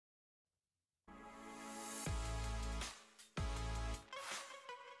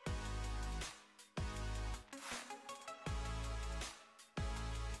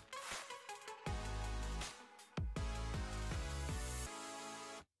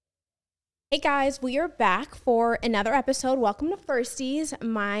Hey guys, we are back for another episode. Welcome to Firsties.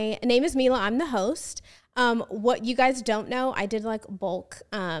 My name is Mila. I'm the host. What you guys don't know, I did like bulk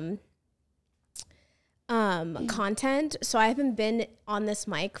content. So I haven't been on this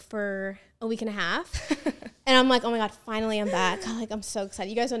mic for a week and a half. And I'm like, oh my God, finally I'm back. I'm so excited.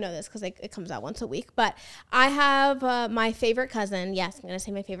 You guys don't know this because it comes out once a week. But I have my favorite cousin. Yes, I'm going to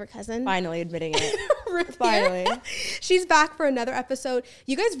say my favorite cousin. Finally admitting it. Finally. She's back for another episode.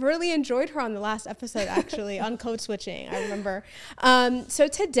 You guys really enjoyed her on the last episode, actually, on code switching. I remember. So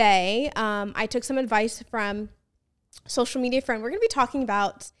today, I took some advice from a social media friend. We're going to be talking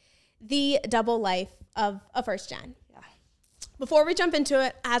about the double life of a first gen. Before we jump into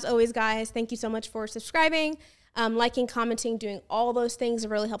it, as always, guys, thank you so much for subscribing, liking, commenting, doing all those things.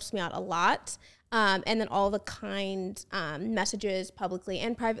 It really helps me out a lot. And then all the kind messages publicly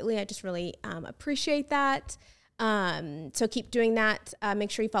and privately. I just really appreciate that. So keep doing that.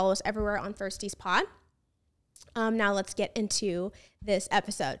 Make sure you follow us everywhere on Firsties Pod. Now let's get into this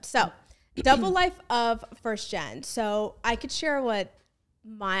episode. So double life of first gen. So I could share what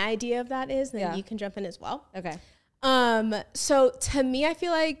my idea of that is, and then you can jump in as well. Okay. So to me, I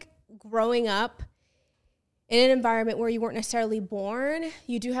feel like growing up in an environment where you weren't necessarily born,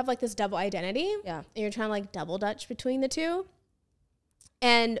 you do have like this double identity. Yeah. And you're trying to like double dutch between the two.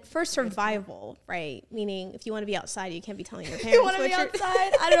 And for survival, right? Meaning if you want to be outside, you can't be telling your parents. You want to be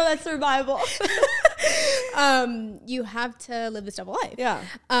outside? I don't know, that's survival. You have to live this double life. Yeah.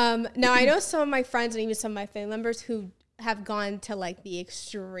 Now I know some of my friends and even some of my family members who have gone to like the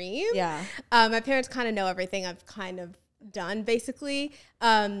extreme. Yeah. My parents kind of know everything I've kind of done basically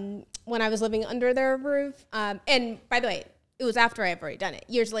when I was living under their roof. And by the way, it was after I've already done it,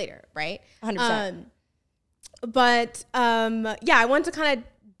 years later, right? 100%. But I want to kind of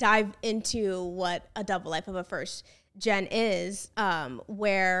dive into what a double life of a first gen is,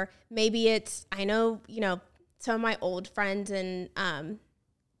 where maybe it's, I know, some of my old friends in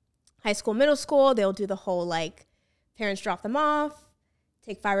high school, middle school, they'll do the whole like parents drop them off,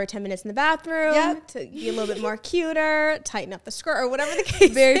 take 5 or 10 minutes in the bathroom to be a little bit more cuter, tighten up the skirt or whatever the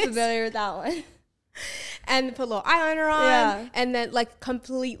case Very is. familiar with that one. And put a little eyeliner on and then like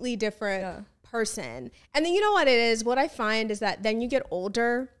completely different person. And then you know what it is? What I find is that then you get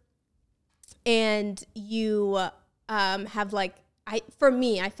older and you have like, for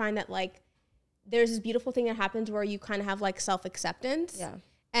me, I find that like there's this beautiful thing that happens where you kind of have like self-acceptance. Yeah.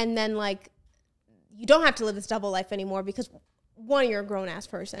 And then like you don't have to live this double life anymore because one, you're a grown-ass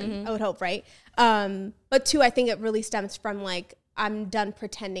person, I would hope, right? But two, I think it really stems from like, I'm done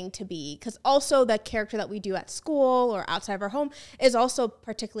pretending to be, because also the character that we do at school or outside of our home is also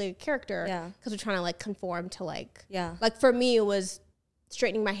particularly a character because we're trying to like conform to like, like for me, it was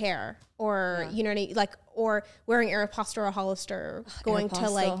straightening my hair or, you know what I mean? Like, or wearing Aeropostale or Hollister, going to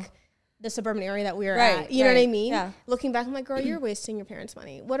like the suburban area that we were at. You know what I mean? Yeah. Looking back, I'm like, girl, you're wasting your parents'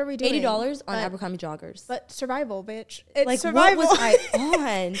 money. What are we doing? $80 on Abercrombie joggers. But survival, bitch. It's like, survival. What was I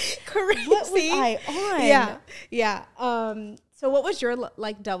on? Crazy. What was I on? Yeah. Yeah. So what was your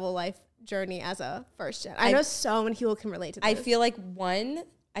like double life journey as a first gen? I know so many people can relate to this. I feel like I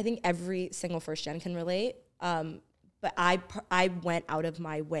think every single first gen can relate. But I went out of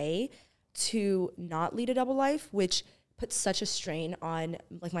my way to not lead a double life, which put such a strain on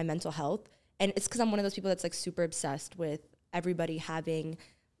like my mental health. And it's because I'm one of those people that's like super obsessed with everybody having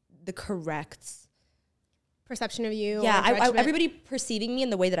the correct perception of you. Yeah, everybody perceiving me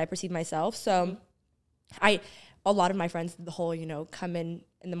in the way that I perceive myself. So a lot of my friends, the whole, come in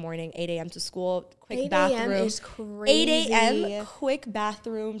the morning, 8 a.m. to school, quick bathroom. 8 a.m. is crazy. 8 a.m., quick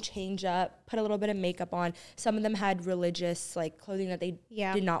bathroom, change up, put a little bit of makeup on. Some of them had religious like clothing that they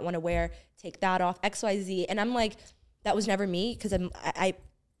did not want to wear. Take that off, XYZ. And I'm like, that was never me because I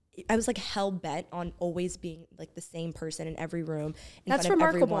was like hell bent on always being like the same person in every room in That's front of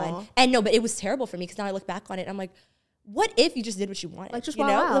remarkable. Everyone. And no, but it was terrible for me because now I look back on it and I'm like, what if you just did what you wanted? Like just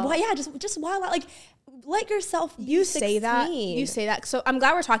wild out. Like, yeah, just wild out. Like let yourself You say that. So I'm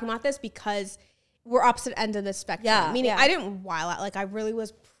glad we're talking about this because we're opposite ends of the spectrum. Yeah, Meaning I didn't wild out. Like I really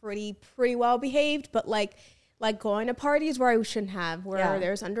was pretty well behaved, but like going to parties where I shouldn't have, where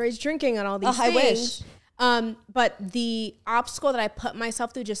there's underage drinking and all these things. I wish. But the obstacle that I put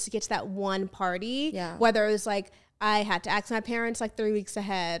myself through just to get to that one party, whether it was like I had to ask my parents like 3 weeks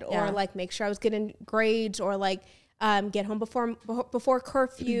ahead or like make sure I was getting grades or like get home before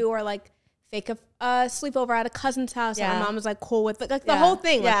curfew or like fake a sleepover at a cousin's house and my mom was like cool with it. Like the whole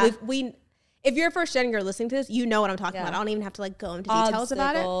thing. Like we if you're first gen and you're listening to this, you know what I'm talking about. I don't even have to like go into details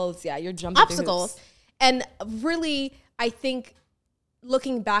about it. Yeah, you're jumping obstacles. And really, I think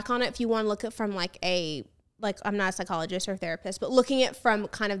looking back on it, if you want to look at from like a like, I'm not a psychologist or therapist, but looking at from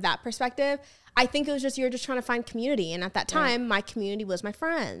kind of that perspective, I think it was just, you're just trying to find community. And at that time, my community was my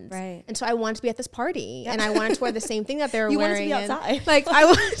friends. Right. And so I wanted to be at this party and I wanted to wear the same thing that they were wearing. You wanted to be outside. Like, I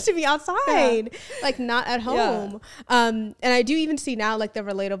wanted to be outside, like not at home. And I do even see now like the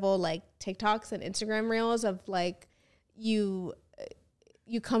relatable like TikToks and Instagram reels of like,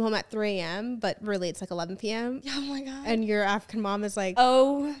 you come home at 3 a.m., but really it's like 11 p.m. Oh my God. And your African mom is like,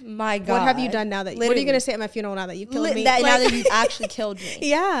 oh my God. what have you done now that, what are you going to say at my funeral now that you killed me? Now that you've actually killed me.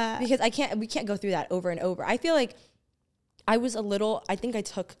 Yeah. Because we can't go through that over and over. I feel like I think I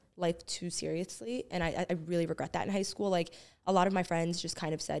took life too seriously, and I really regret that in high school. Like, a lot of my friends just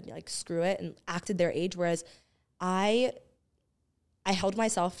kind of said like, screw it, and acted their age, whereas I held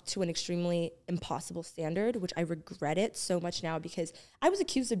myself to an extremely impossible standard, which I regret it so much now, because I was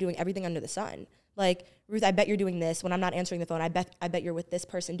accused of doing everything under the sun. Like, Ruth, I bet you're doing this when I'm not answering the phone. I bet you're with this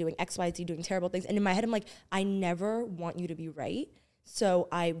person doing X, Y, Z, doing terrible things. And in my head, I'm like, I never want you to be right. So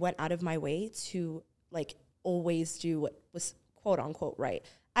I went out of my way to like always do what was quote unquote right.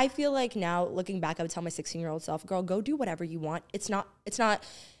 I feel like now looking back, I would tell my 16-year-old self, girl, go do whatever you want. It's not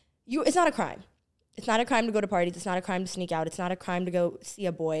a crime. It's not a crime to go to parties. It's not a crime to sneak out. It's not a crime to go see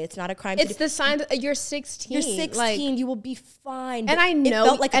a boy. It's not a crime. It's the sign that you're 16. You're 16. Like, you will be fine. And I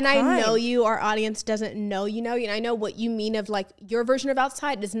know, I know you. Our audience doesn't know you. Know you. And I know what you mean of like your version of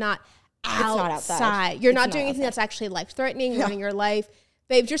outside is not outside. It's not outside. You're not doing anything that's actually life threatening, running your life.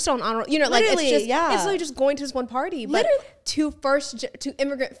 Babes, you're still an honor. You know, literally, like it's literally just going to this one party. But to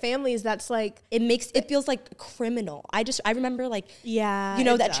immigrant families, that's like it feels like criminal. I remember like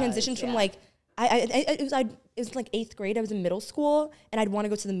that transition from like. It was like 8th grade. I was in middle school, and I'd want to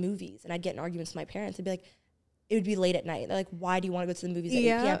go to the movies, and I'd get in arguments with my parents. I'd be like, it would be late at night. They're like, why do you want to go to the movies at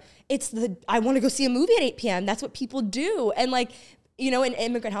 8 p.m.? I want to go see a movie at 8 p.m. That's what people do. And like, in an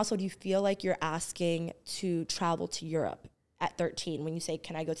immigrant household, you feel like you're asking to travel to Europe at 13 when you say,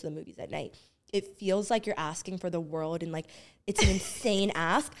 can I go to the movies at night? It feels like you're asking for the world, and like, it's an insane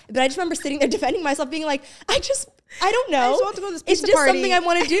ask. But I just remember sitting there defending myself, being like, I don't know. I just want to go to this it's just party. Something I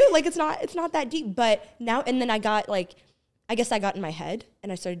want to do. Like, it's not that deep. But now, and then I got like, I guess I got in my head,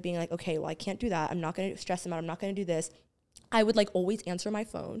 and I started being like, okay, well, I can't do that. I'm not going to stress them out. I'm not going to do this. I would like always answer my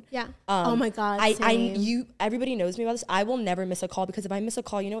phone. Yeah. Oh my God. Everybody knows me about this. I will never miss a call, because if I miss a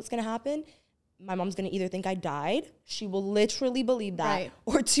call, you know what's going to happen? My mom's going to either think I died. She will literally believe that. Right.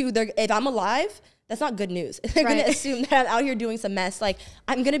 Or two, if I'm alive, that's not good news. They're going to assume that I'm out here doing some mess. Like,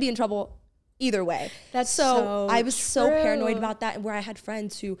 I'm going to be in trouble either way. That's so I was true. So paranoid about that, where I had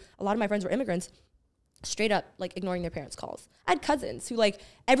friends who, a lot of my friends were immigrants, straight up like ignoring their parents' calls. I had cousins who, like,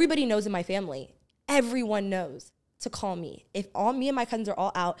 everybody knows in my family, everyone knows to call me. If me and my cousins are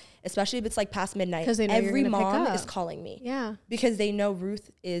all out, especially if it's like past midnight, every mom is calling me. Yeah. Because they know Ruth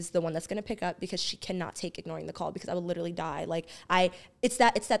is the one that's going to pick up, because she cannot take ignoring the call, because I would literally die. Like, it's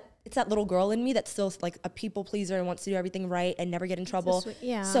that little girl in me that's still like a people pleaser and wants to do everything right and never get in trouble.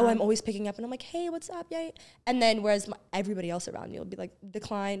 So I'm always picking up, and I'm like, hey, what's up? Yay. And then whereas everybody else around me will be like,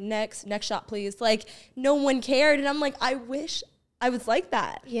 decline, next shot, please. Like, no one cared. And I'm like, I wish I was like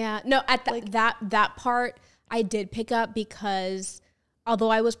that. Yeah. No, at that part, I did pick up, because although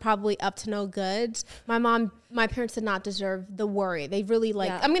I was probably up to no goods, my parents did not deserve the worry. They really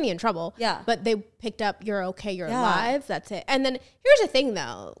I'm going to get in trouble. Yeah. But they picked up, you're okay, you're alive. That's it. And then here's the thing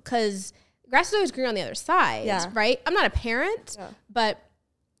though, because grass is always green on the other side, right? I'm not a parent, but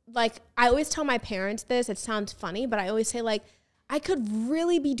like I always tell my parents this, it sounds funny, but I always say like, I could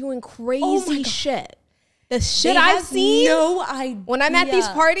really be doing crazy shit. The shit I've seen, when I'm at these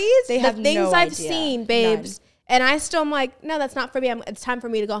parties, the things I've seen, babes, and I still am like, no, that's not for me. It's time for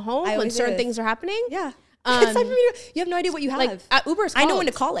me to go home when certain things are happening. Yeah. It's time for me you have no idea what you have. Like, Uber's I know when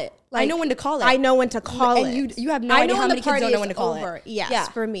to call it. Like, I know when to call it. I know when to call it. And you have no idea how many kids don't know when to call it. Yes,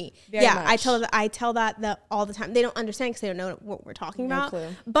 for me. Very much. I tell that all the time. They don't understand because they don't know what we're talking about. Clue.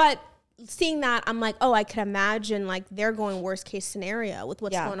 But seeing that, I'm like, oh, I could imagine like they're going worst case scenario with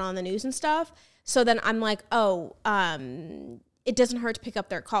what's going on in the news and stuff. So then I'm like, oh, it doesn't hurt to pick up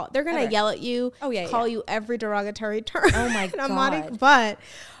their call. They're going to yell at you, call you every derogatory term. Oh my God. But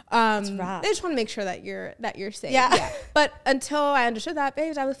they just want to make sure that you're safe. Yeah. But until I understood that,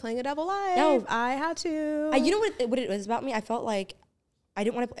 babes, I was playing a double life. No. I had to. You know what it was about me? I felt like I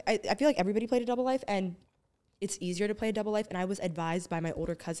didn't want to. I feel like everybody played a double life, and it's easier to play a double life. And I was advised by my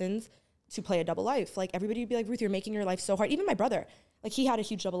older cousins to play a double life. Like, everybody would be like, Ruth, you're making your life so hard. Even my brother, like, he had a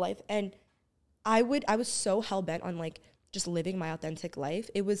huge double life, and I was so hell bent on like just living my authentic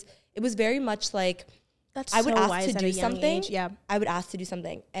life. It was very much like I would ask to do something. Yeah. I would ask to do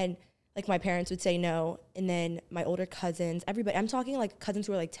something, and like my parents would say no, and then my older cousins, everybody, I'm talking like cousins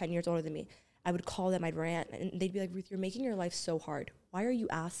who are like 10 years older than me, I would call them, I'd rant, and they'd be like, Ruth, you're making your life so hard. Why are you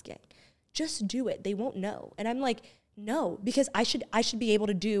asking? Just do it. They won't know. And I'm like, no, because I should be able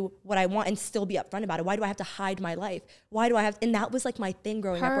to do what I want and still be upfront about it. Why do I have to hide my life? Why do I have, and that was like my thing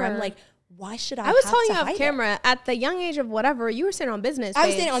growing up where I'm like, why should I was telling you off camera, at the young age of whatever, you were sitting on business. I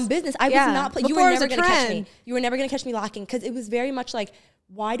was sitting on business. I was not, you were never going to catch me. You were never going to catch me lacking, because it was very much like,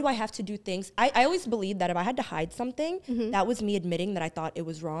 why do I have to do things? I always believed that if I had to hide something, that was me admitting that I thought it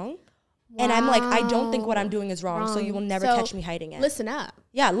was wrong. Wow. And I'm like, I don't think what I'm doing is wrong, so you will never catch me hiding it. Listen up.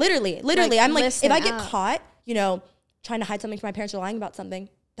 Yeah, literally. Like, I'm like, if I get caught, you know, trying to hide something from my parents or lying about something,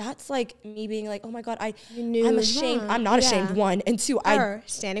 that's like me being like, oh my God, I'm ashamed. I'm not ashamed, one. And two,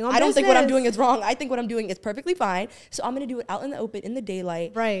 standing on I don't think what I'm doing is wrong. I think what I'm doing is perfectly fine. So I'm going to do it out in the open, in the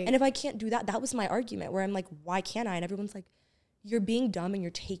daylight. Right. And if I can't do that, that was my argument where I'm like, why can't I? And everyone's like, you're being dumb and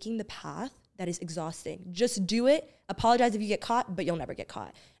you're taking the path that is exhausting. Just do it. Apologize if you get caught, but you'll never get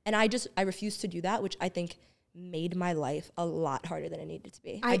caught. And I refuse to do that, which I think made my life a lot harder than it needed to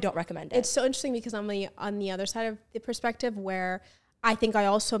be. I don't recommend it. It's so interesting because I'm on the other side of the perspective where I think I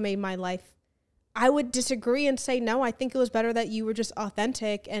also made my life, I would disagree and say, no, I think it was better that you were just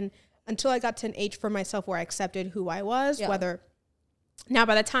authentic. And until I got to an age for myself where I accepted who I was, whether now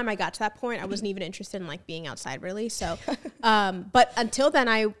by the time I got to that point, I wasn't even interested in like being outside really. So, but until then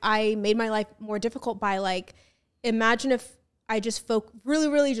I made my life more difficult by like, imagine if I just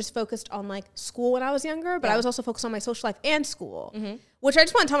really just focused on like school when I was younger, but I was also focused on my social life and school, which I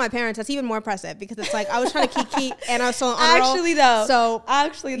just want to tell my parents that's even more impressive because it's like I was trying to keep and I was still on actually roll. So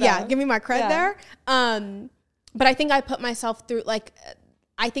yeah, give me my credit there. But I think I put myself through like,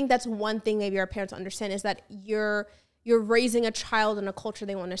 I think that's one thing maybe our parents understand is that you're raising a child in a culture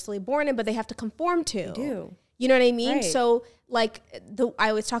they weren't necessarily born in, but they have to conform to. They do. You know what I mean? Right. So like I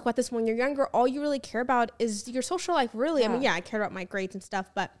always talk about this when you're younger, all you really care about is your social life really. I mean, I care about my grades and stuff,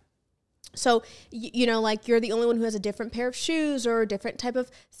 but so, you know, like you're the only one who has a different pair of shoes or a different type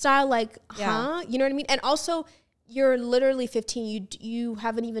of style, like, you know what I mean? And also you're literally 15. You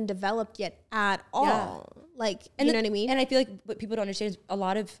haven't even developed yet at all. Yeah. Like, you know what I mean? And I feel like what people don't understand is a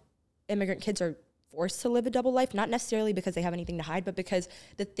lot of immigrant kids are forced to live a double life, not necessarily because they have anything to hide, but because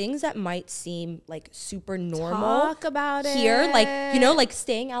the things that might seem like super normal talk about here, it. like, you know, like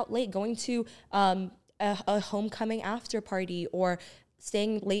staying out late, going to a homecoming after party, or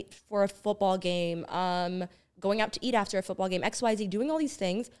staying late for a football game, going out to eat after a football game, XYZ, doing all these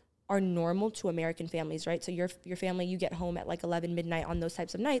things are normal to American families, right? So your family, you get home at like 11 midnight on those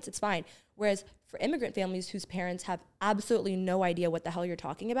types of nights, it's fine. Whereas for immigrant families whose parents have absolutely no idea what the hell you're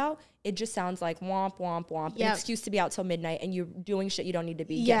talking about, it just sounds like womp, womp, womp, an excuse to be out till midnight and you're doing shit you don't need to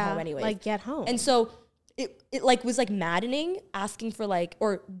be, get home anyway. Like get home. And so it like was like maddening asking for like,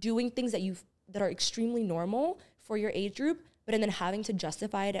 or doing things that are extremely normal for your age group, but then having to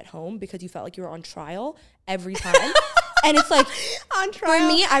justify it at home because you felt like you were on trial every time. And it's like, on trial, for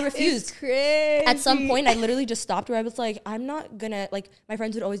me, I refused. Crazy. At some point, I literally just stopped where I was like, I'm not gonna, like, my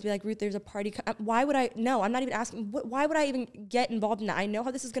friends would always be like, Ruth, there's a party. Why would I? No, I'm not even asking. Why would I even get involved in that? I know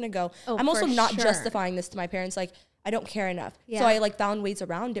how this is gonna go. Oh, I'm also not justifying this to my parents. Like, I don't care enough. Yeah. So I like found ways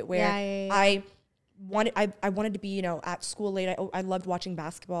around it where I wanted to be, you know, at school late. I loved watching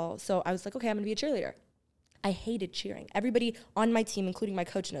basketball. So I was like, okay, I'm gonna be a cheerleader. I hated cheering. Everybody on my team, including my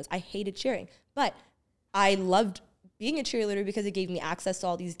coach, knows I hated cheering. But I loved being a cheerleader because it gave me access to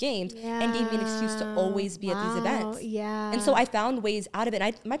all these games and gave me an excuse to always be at these events. Yeah. And so I found ways out of it.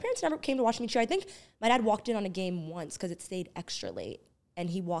 My parents never came to watch me cheer. I think my dad walked in on a game once because it stayed extra late. And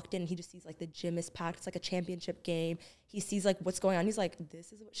he walked in and he just sees like the gym is packed. It's like a championship game. He sees like what's going on. He's like,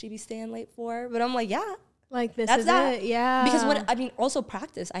 this is what she be staying late for? But I'm like, yeah. Like this is it. Yeah. Because also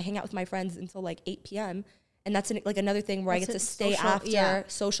practice. I hang out with my friends until like 8 p.m. And that's like another thing where I get to stay after,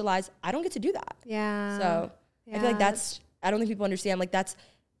 socialize. I don't get to do that. Yeah. So I feel like I don't think people understand, like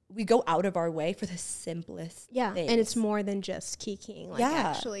we go out of our way for the simplest things. And it's more than just kikiing, like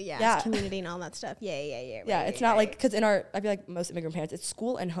actually, it's community and all that stuff. Yeah, it's not like, because I feel like most immigrant parents, it's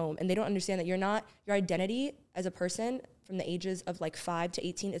school and home, and they don't understand that your identity as a person from the ages of like 5 to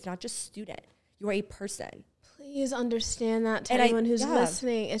 18 is not just student. You are a person. Please understand that to anyone who's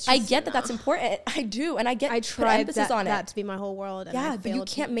listening. It's just, I get that that's important. I do, and I tried emphasis on that to be my whole world. And but you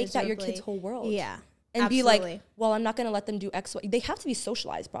can't make that your kid's whole world. Yeah. And be like, well, I'm not going to let them do X, Y. They have to be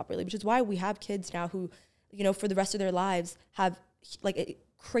socialized properly, which is why we have kids now who, you know, for the rest of their lives have like a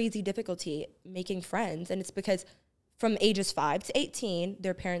crazy difficulty making friends. And it's because from ages 5 to 18,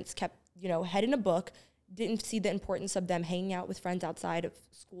 their parents kept, you know, head in a book, didn't see the importance of them hanging out with friends outside of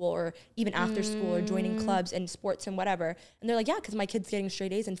school or even after school or joining clubs and sports and whatever. And they're like, yeah, because my kid's getting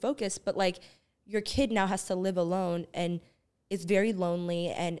straight A's and focus. But like your kid now has to live alone and is very lonely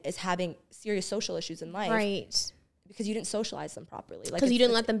and is having serious social issues in life. Right. Because you didn't socialize them properly. Because you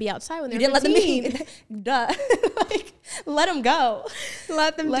didn't let them be outside when they were You didn't 15. let them be. Duh. Like, let them go.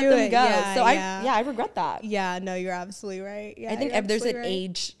 Let them Let do them it. go. Yeah, So yeah. I regret that. Yeah, no, you're absolutely right. Yeah, I think you're there's an absolutely right.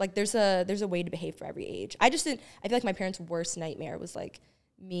 age, like there's a way to behave for every age. I feel like my parents' worst nightmare was like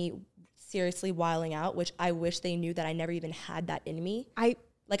me seriously wiling out, which I wish they knew that I never even had that in me.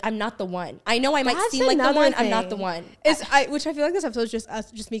 I'm not the one. I know I might That's seem like the another one. thing. I'm not the one. Which I feel like this episode is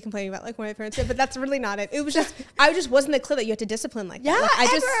just me complaining about like what my parents did, but that's really not it. It was just I just wasn't clear that you had to discipline like Yeah, that.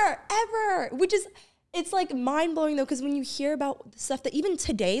 Like, ever. Which is, it's like mind blowing though, because when you hear about the stuff that even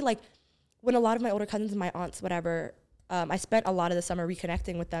today, like when a lot of my older cousins and my aunts, whatever, I spent a lot of the summer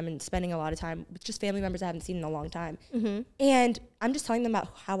reconnecting with them and spending a lot of time with just family members I haven't seen in a long time. Mm-hmm. And I'm just telling them about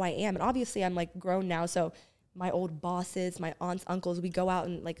how I am. And obviously I'm like grown now, so my old bosses, my aunts, uncles, we go out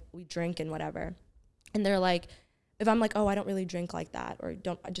and like we drink and whatever. And they're like, if I'm like, oh, I don't really drink like that, or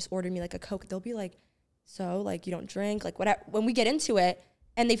don't just order me like a Coke, they'll be like, so like you don't drink, like whatever. When we get into it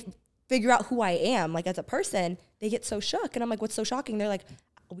and they figure out who I am, like as a person, they get so shook. And I'm like, what's so shocking? They're like,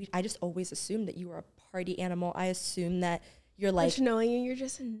 I just always assumed that you were a party animal. I assume that you're like, just knowing you're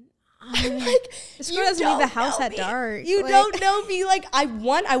just I'm like, this girl doesn't leave the house at dark. You don't know me. Like I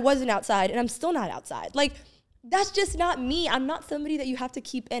wasn't outside and I'm still not outside. Like that's just not me. I'm not somebody that you have to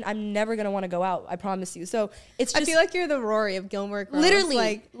keep in. I'm never going to want to go out. I promise you. So it's just. I feel like you're the Rory of Gilmore Girls.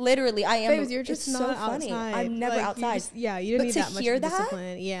 Literally, I am. Babes, you're just not so funny. Outside. I'm never outside. You didn't need that much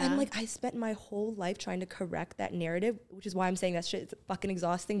discipline. Yeah. And like I spent my whole life trying to correct that narrative, which is why I'm saying that shit is fucking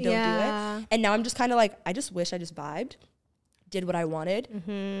exhausting. Don't do it. And now I'm just kind of like, I just wish I just vibed, did what I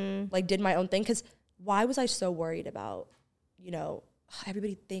wanted, like did my own thing. Because why was I so worried about,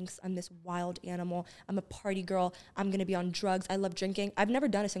 everybody thinks I'm this wild animal. I'm a party girl. I'm going to be on drugs. I love drinking. I've never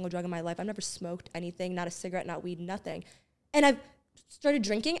done a single drug in my life. I've never smoked anything, not a cigarette, not weed, nothing. And I've started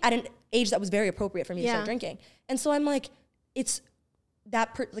drinking at an age that was very appropriate for me to start drinking. And so I'm like, it's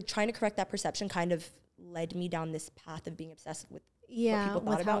that, trying to correct that perception kind of led me down this path of being obsessed with what people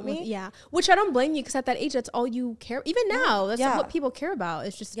thought about me. Which I don't blame you, because at that age, that's all you care. Even now, that's what people care about.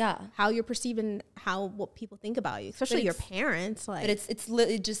 It's just how you're perceiving what people think about you, especially your parents. Like, but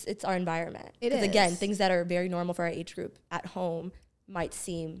it's our environment. Because again, things that are very normal for our age group at home might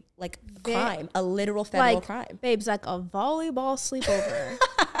seem like a crime, a literal federal crime. Babes, like a volleyball sleepover.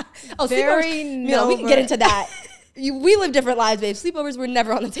 Very no. We can get into that. We live different lives, babe. Sleepovers were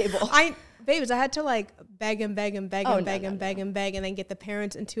never on the table. Babes, I had to like beg and beg, and then get the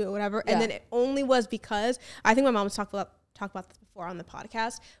parents into it, whatever. And then it only was because I think my mom's talked about this before on the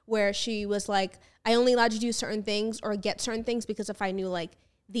podcast, where she was like, I only allowed you to do certain things or get certain things because if I knew like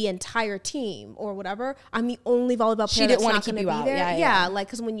the entire team or whatever, I'm the only volleyball player. She didn't want to keep you out. There. Yeah, like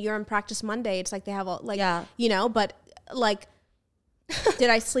because when you're in practice Monday, it's like they have but like.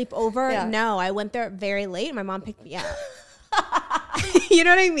 Did I sleep over? No, I went there very late. My mom picked me up. You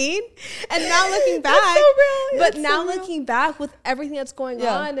know what I mean? And now looking back, looking back with everything that's going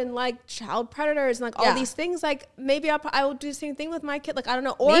on and like child predators and like all these things, like maybe I will do the same thing with my kid. Like I don't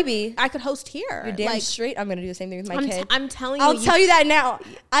know, or maybe I could host here. You're damn straight. I'm gonna do the same thing with my kid. I'm telling you. I'll tell you that now.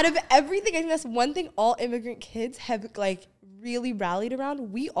 Out of everything, I think that's one thing all immigrant kids have like really rallied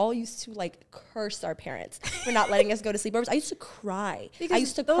around. We all used to like curse our parents for not letting us go to sleepovers. I used to cry. I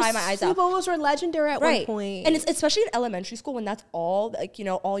used to cry my eyes out. Sleepovers were legendary at one point. And it's especially in elementary school when that's all like,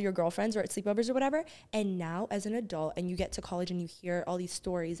 all your girlfriends are at sleepovers or whatever. And now as an adult and you get to college and you hear all these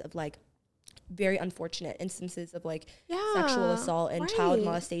stories of like very unfortunate instances of like sexual assault and child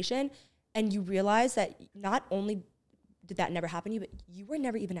molestation. And you realize that not only did that never happen to you, but you were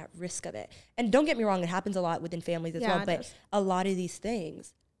never even at risk of it. And don't get me wrong, it happens a lot within families as well, but a lot of these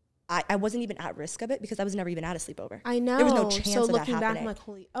things, I wasn't even at risk of it because I was never even at a sleepover. I know. There was no chance of that happening. So looking back, I'm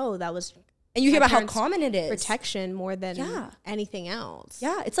like, that was... And you hear about how common it is. Protection more than anything else.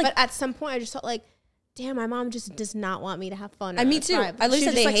 Yeah, it's like... But at some point, I just felt like, damn, my mom just does not want me to have fun. And me too. I literally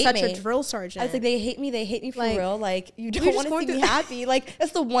said they hate me. Such a drill sergeant. I was like, they hate me for real. Like, you don't want to see me happy. Like,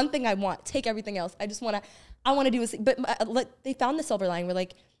 that's the one thing I want. Take everything else. I want to do but they found the silver lining where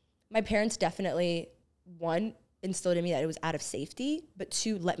like my parents definitely, one, instilled in me that it was out of safety, but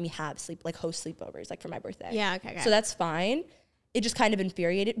two, let me have host sleepovers like for my birthday. Yeah, okay. So that's fine. It just kind of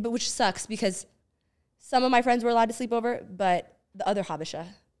infuriated, but which sucks because some of my friends were allowed to sleep over, but the other Habesha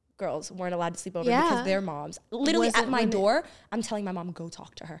girls weren't allowed to sleep over because their moms, literally at my door, I'm telling my mom, go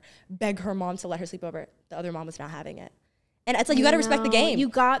talk to her, beg her mom to let her sleep over. The other mom was not having it. And it's like, you got to respect the game. You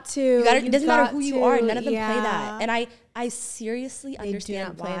got to. It doesn't matter who you are. None of them play that. And I seriously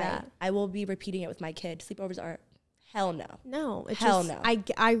understand why. That. I will be repeating it with my kid. Sleepovers are hell no. No. Hell no.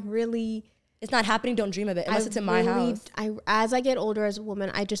 I really It's not happening. Don't dream of it unless it's in my house. As I get older as a woman,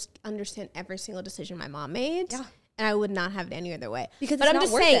 I just understand every single decision my mom made. Yeah. And I would not have it any other way. But I'm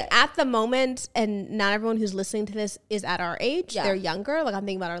just saying, at the moment, and not everyone who's listening to this is at our age. Yeah. They're younger. Like I'm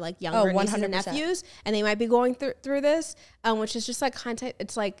thinking about our like younger nieces and nephews, and they might be going through this, which is just like content.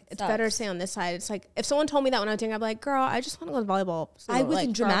 It's like it's better to stay on this side. It's like if someone told me that when I was young, I'd be like, "Girl, I just want to go to volleyball." So I was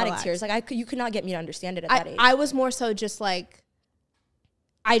in dramatic tears. Like you could not get me to understand it at that age. I was more so just like,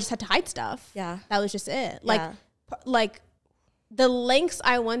 I just had to hide stuff. Yeah, that was just it. Like the lengths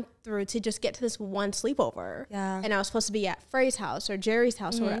I went through to just get to this one sleepover. Yeah. And I was supposed to be at Frey's house or Jerry's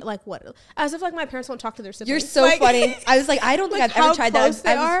house or like what? As if like my parents won't talk to their siblings. You're so funny. I was like, I don't think I've ever tried that.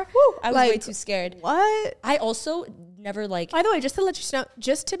 I was way too scared. What? I also never like. By the way, just to let you know,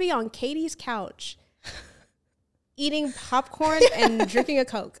 just to be on Katie's couch, eating popcorn and drinking a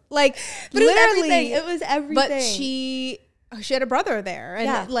Coke. Like but literally. It was everything. But she had a brother there.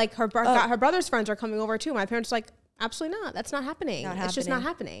 And like her brother's friends are coming over too. My parents were like, absolutely not. That's not happening. It's just not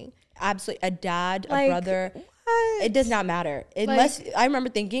happening. Absolutely. A dad, a brother. What? It does not matter. Unless I remember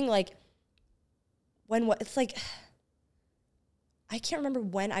thinking like it's like I can't remember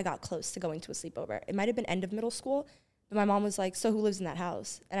when I got close to going to a sleepover. It might have been end of middle school. But my mom was like, so who lives in that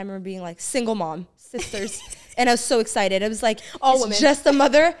house? And I remember being like, single mom, sisters. And I was so excited. It was like, all women. Just the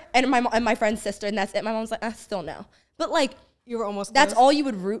mother and my friend's sister. And that's it. My mom was like, still no. But like, you were almost that's close. All you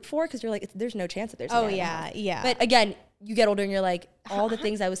would root for because you're like, there's no chance that there's yeah. But again, you get older and you're like, all the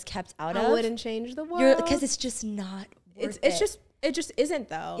things I was kept out of. I wouldn't change the world. Because it's just not worth it just isn't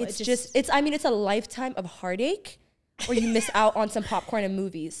though. It's a lifetime of heartache or you miss out on some popcorn and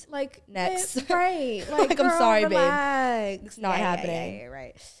movies. Like next. Right. Like girl, I'm sorry, relax. Babe. It's not happening. Yeah,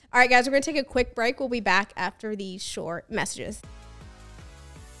 right. All right, guys, we're going to take a quick break. We'll be back after these short messages.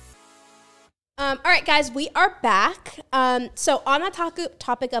 All right, guys, we are back. So on that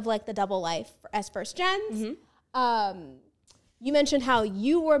topic of like the double life as first gens, you mentioned how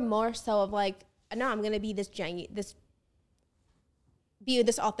you were more so of like, no, I'm going to be this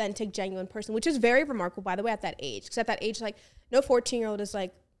authentic, genuine person, which is very remarkable, by the way, at that age. Because at that age, like, no 14-year-old is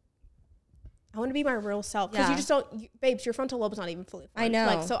like, I want to be my real self. Because you just don't, babes, your frontal lobe is not even fully formed. I know.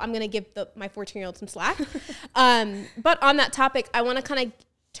 Like, so I'm going to give my 14-year-old some slack. But on that topic, I want to kind of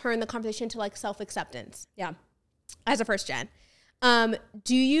turn the conversation to like self-acceptance. Yeah. As a first gen.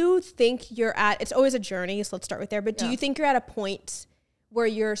 Do you think you're it's always a journey, so let's start with there, but do you think you're at a point where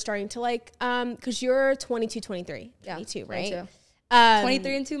you're starting to like, because you're 22, 23, 22, right? 22.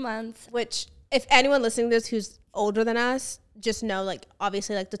 23 in 2 months. Which, if anyone listening to this who's older than us, just know, like,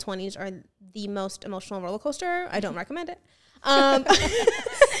 obviously, like, the 20s are the most emotional roller coaster. I don't recommend it.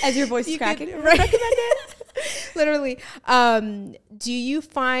 As your voice is cracking. Recommend it. Literally. Do you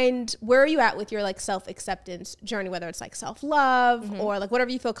find, where are you at with your, like, self-acceptance journey, whether it's, like, self-love or, like,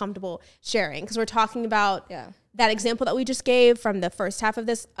 whatever you feel comfortable sharing? Because we're talking about that example that we just gave from the first half of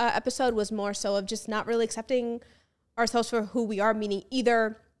this episode was more so of just not really accepting ourselves for who we are, meaning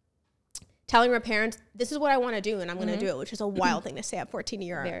either telling our parents, this is what I want to do and I'm going to do it, which is a wild thing to say at 14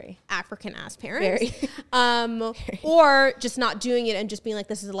 year African-ass parents. Or just not doing it and just being like,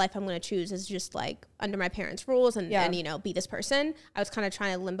 this is the life I'm going to choose, is just like under my parents' rules and you know, be this person. I was kind of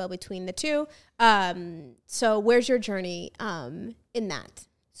trying to limbo between the two. So where's your journey in that?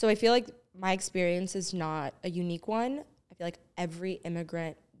 So I feel like my experience is not a unique one. I feel like every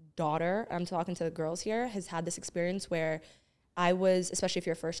immigrant daughter, I'm talking to the girls here, has had this experience where I was, especially if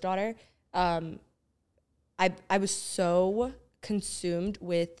you're a first daughter, I was so consumed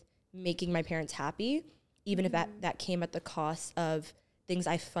with making my parents happy, even if that came at the cost of things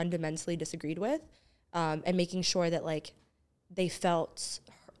I fundamentally disagreed with, and making sure that like they felt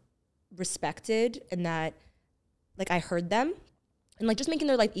respected and that like I heard them and like just making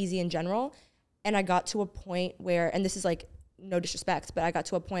their life easy in general. And I got to a point where, and this is like no disrespect, but I got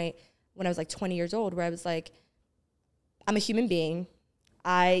to a point when I was like 20 years old where I was like, I'm a human being.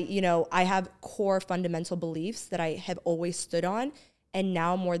 I have core fundamental beliefs that I have always stood on. And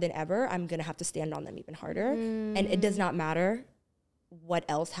now more than ever, I'm going to have to stand on them even harder. And it does not matter what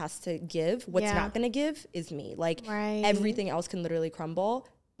else has to give. What's not going to give is me. Like everything else can literally crumble,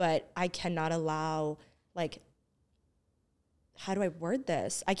 but I cannot allow, like, how do I word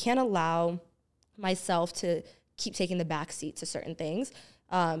this? I can't allow myself to keep taking the back seat to certain things.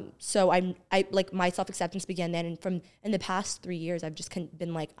 So I like my self-acceptance began then. And in the past 3 years, I've just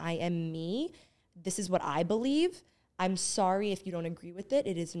been like, I am me. This is what I believe. I'm sorry if you don't agree with it.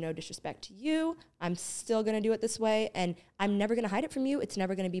 It is no disrespect to you. I'm still going to do it this way. And I'm never going to hide it from you. It's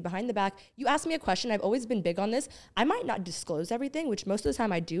never going to be behind the back. You asked me a question. I've always been big on this. I might not disclose everything, which most of the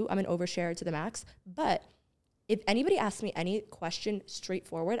time I do. I'm an oversharer to the max. But if anybody asks me any question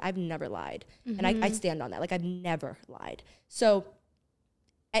straightforward, I've never lied. And I stand on that. Like, I've never lied. So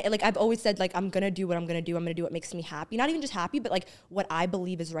I've always said, like, I'm going to do what I'm going to do. I'm going to do what makes me happy. Not even just happy, but like what I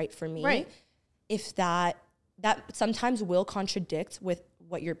believe is right for me. Right. If that sometimes will contradict with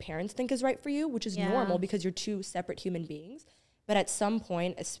what your parents think is right for you, which is normal because you're two separate human beings. But at some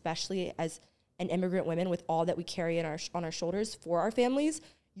point, especially as an immigrant women with all that we carry on our shoulders for our families,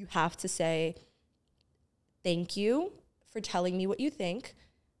 you have to say, thank you for telling me what you think.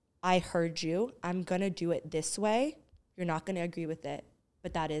 I heard you. I'm going to do it this way. You're not going to agree with it.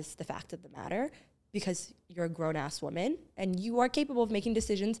 But that is the fact of the matter, because you're a grown-ass woman and you are capable of making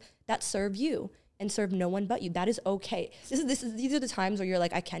decisions that serve you and serve no one but you. That is okay. These are the times where you're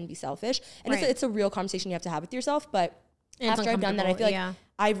like, I can be selfish. And it's a real conversation you have to have with yourself. But after I've done that, I feel like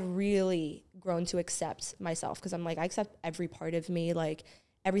I've really grown to accept myself, because I'm like, I accept every part of me, like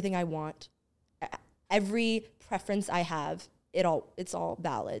everything I want, every preference I have. It's all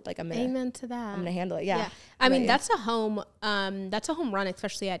valid. Like, amen to that. I'm gonna handle it. Yeah. I mean, that's a home run,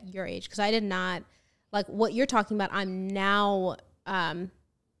 especially at your age. Cause I did not like what you're talking about. I'm now,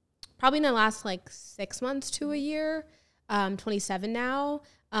 probably in the last like 6 months to a year, 27 now.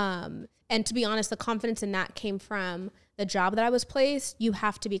 And to be honest, the confidence in that came from the job that I was placed. You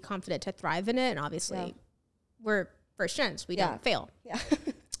have to be confident to thrive in it. And obviously we're first gens. We don't fail. Yeah.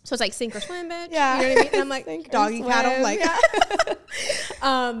 So it's like sink or swim, bitch. Yeah. You know what I mean? And I'm like, doggy paddle. Like,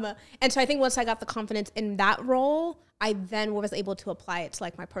 and so I think once I got the confidence in that role, I then was able to apply it to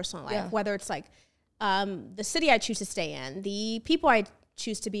like my personal life, whether it's like the city I choose to stay in, the people I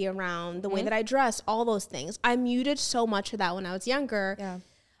choose to be around, the way that I dress, all those things. I muted so much of that when I was younger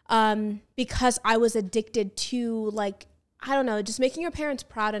because I was addicted to, like, I don't know, just making your parents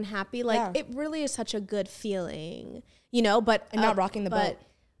proud and happy. Like, it really is such a good feeling, you know, but and not rocking the boat.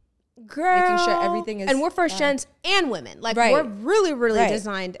 Girl, making sure everything is, and we're first gens and women, like we're really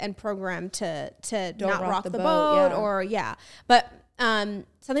designed and programmed to not rock the boat or but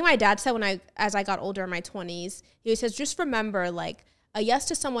something my dad said as I got older in my 20s, he says, just remember, like, a yes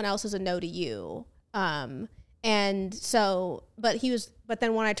to someone else is a no to you. And so, but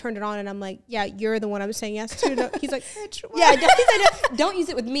then when I turned it on and I'm like, yeah, you're the one I'm saying yes to. No. He's like, bitch, what? Don't use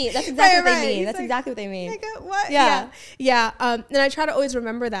it with me. That's exactly what they mean. That's like, exactly what they mean. Like, what? Yeah. And I try to always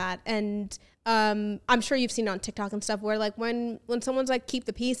remember that. And I'm sure you've seen it on TikTok and stuff where, like, when someone's like, keep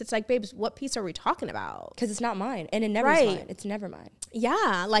the peace, it's like, babes, what peace are we talking about? Because it's not mine. And it never is mine. It's never mine.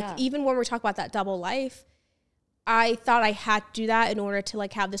 Yeah. Like, even when we're talking about that double life, I thought I had to do that in order to,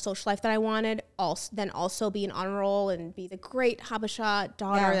 like, have the social life that I wanted, also be an honor roll and be the great Habesha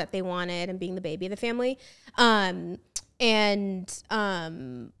daughter that they wanted and being the baby of the family. But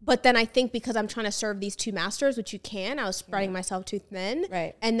then I think because I'm trying to serve these two masters, which you can, I was spreading myself too thin.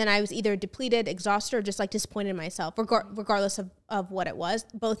 Right. And then I was either depleted, exhausted, or just like disappointed in myself, regardless of what it was,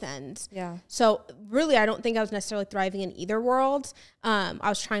 both ends. Yeah. So really, I don't think I was necessarily thriving in either world. I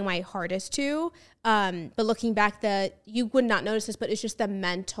was trying my hardest to, but looking back, you would not notice this, but it's just the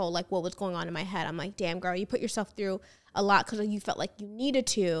mental, like, what was going on in my head. I'm like, damn, girl, you put yourself through a lot because you felt like you needed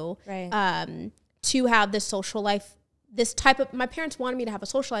to, to have this social life. This type of, my parents wanted me to have a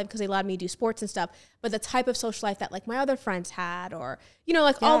social life because they allowed me to do sports and stuff, but the type of social life that, like, my other friends had, or, you know,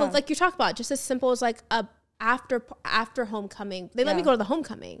 like all of, like you talk about, just as simple as like after homecoming, they let me go to the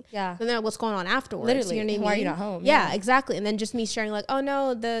homecoming. Yeah. And then what's going on afterwards? Literally. You know what I mean? Why are you not home? Yeah, exactly. And then just me sharing, like, oh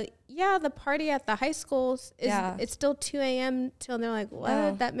no, the party at the high schools it's still 2 a.m. till, and they're like, what?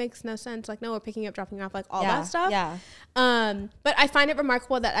 Oh. That makes no sense. Like, no, we're picking you up, dropping you off, like all that stuff. Yeah. But I find it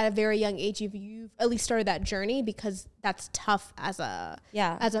remarkable that at a very young age you've at least started that journey, because that's tough as a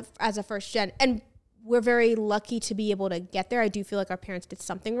first gen. And we're very lucky to be able to get there. I do feel like our parents did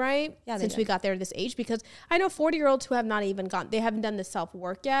something right since we got there at this age, because I know 40-year-olds who have not even they haven't done the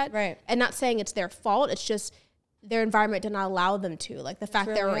self-work yet. Right. And not saying it's their fault. It's just their environment did not allow them to. Like, the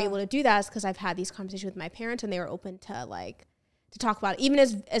fact they were able to do that is because I've had these conversations with my parents and they were open to, like, to talk about it. Even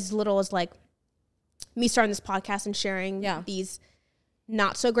as little as, like, me starting this podcast and sharing these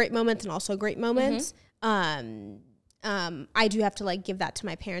not so great moments and also great moments. Mm-hmm. I do have to, like, give that to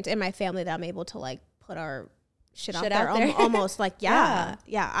my parents and my family, that I'm able to, like, put our shit out there. Almost like,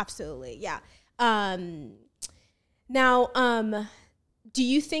 absolutely. Yeah. Now, do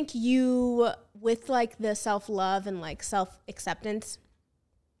you think with, like, the self-love and, like, self-acceptance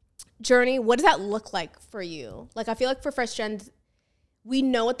journey, what does that look like for you? Like, I feel like for first gens, we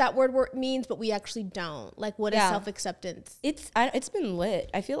know what that word means, but we actually don't. Like, what is self-acceptance? It's been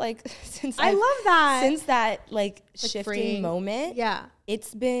lit. I feel like since that, like shifting freeing moment. Yeah.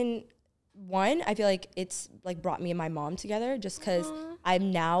 It's been I feel like it's, like, brought me and my mom together, just because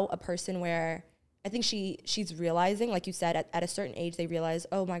I'm now a person where I think she's realizing, like you said, at a certain age, they realize,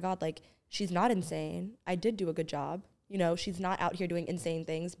 oh my God, like, she's not insane. I did do a good job. You know, she's not out here doing insane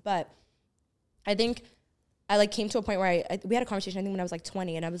things. But I think I like came to a point where we had a conversation, I think when I was like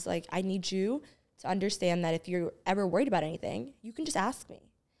 20, and I was like, I need you to understand that if you're ever worried about anything, you can just ask me.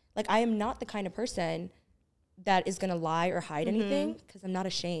 Like, I am not the kind of person that is going to lie or hide anything, because I'm not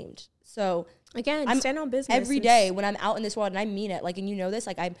ashamed. So again, stand on business. Every day when I'm out in this world, and I mean it, like, and you know this,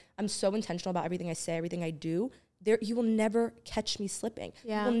 like, I'm so intentional about everything I say, everything I do. You will never catch me slipping.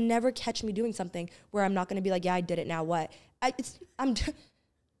 Yeah. You will never catch me doing something where I'm not going to be like, yeah, I did it, now what? I'm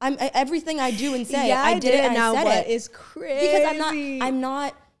everything I do and say, yeah, I did it and now I said what it. Is crazy. Because I'm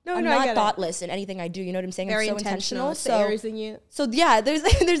not thoughtless in anything I do. You know what I'm saying? Very I'm so intentional. So yeah,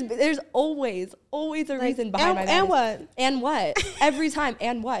 there's always a reason behind my madness. And what? Every time.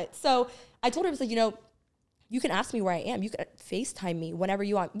 And what? So I told her, I was like, you know, you can ask me where I am. You can FaceTime me whenever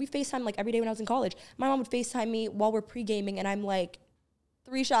you want. We FaceTime like every day when I was in college. My mom would FaceTime me while we're pre-gaming, and I'm like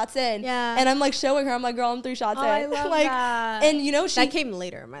 3 shots in. Yeah. And I'm like showing her, I'm like, girl, I'm 3 shots in. I love like, that. And you know, that came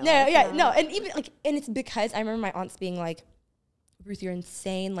later in my life. Yeah, no. And even like, and it's because I remember my aunts being like, Ruth, you're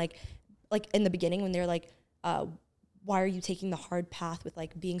insane. Like in the beginning when they're like, why are you taking the hard path with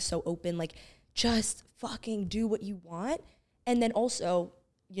like being so open? Like, just fucking do what you want. And then also,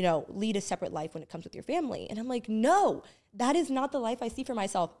 you know, lead a separate life when it comes with your family. And I'm like, no, that is not the life I see for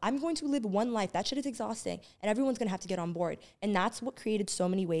myself. I'm going to live one life. That shit is exhausting. And everyone's going to have to get on board. And that's what created so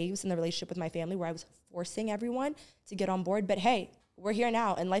many waves in the relationship with my family, where I was forcing everyone to get on board. But hey, we're here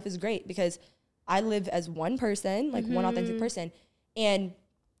now, and life is great because I live as one person, like one authentic person. And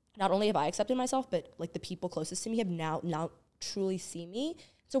not only have I accepted myself, but like the people closest to me have now truly see me.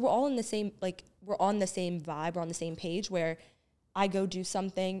 So we're all in the same, like, we're on the same vibe, we're on the same page, where I go do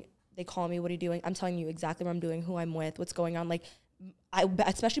something, they call me, what are you doing? I'm telling you exactly what I'm doing, who I'm with, what's going on. Like,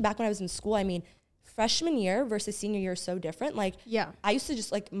 especially back when I was in school, I mean, freshman year versus senior year is so different. Like, yeah, I used to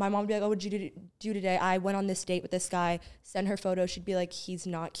just, like, my mom would be like, oh, what did you do today? I went on this date with this guy, send her photo, she'd be like, he's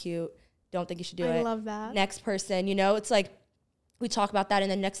not cute, don't think you should do it. I love that. Next person, you know, it's like, we talk about that,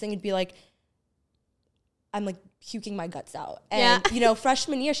 and the next thing it'd be like, I'm like puking my guts out. And you know,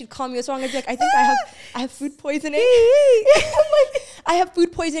 freshman year, she'd call me what's wrong. I'd be like, I think I have food poisoning. I'm like, I have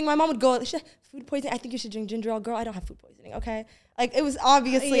food poisoning. My mom would go, food poisoning. I think you should drink ginger ale. Girl, I don't have food poisoning, okay? Like, it was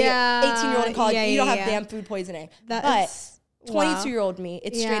obviously 18-year-old in college. You don't have damn food poisoning. But 22-year-old me,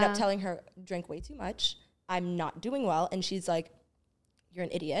 it's straight up telling her, drink way too much. I'm not doing well. And she's like, you're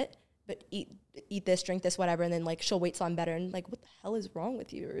an idiot, but eat this, drink this, whatever. And then like, she'll wait till I'm better. And like, what the hell is wrong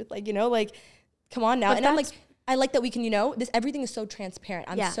with you? Like, you know, like, come on now. But and I'm like, I like that we can, you know, everything is so transparent.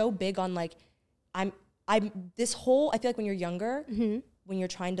 I'm so big on like, I feel like when you're younger, when you're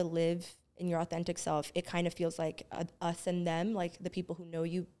trying to live in your authentic self, it kind of feels like us and them, like the people who know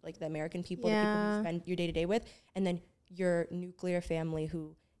you, like the American people, the people who spend your day to day with, and then your nuclear family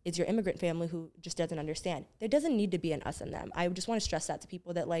who is your immigrant family who just doesn't understand. There doesn't need to be an us and them. I just want to stress that to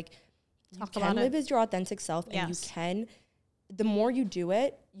people, that like, you can live as your authentic self, and you can, the more you do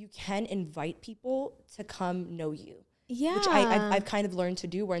it, you can invite people to come know you. Yeah. Which I've kind of learned to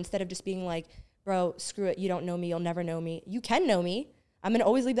do, where instead of just being like, bro, screw it, you don't know me, you'll never know me. You can know me. I'm going to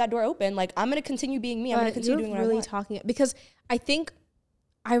always leave that door open. Like, I'm going to continue being me. I'm going to continue doing what I want. Because I think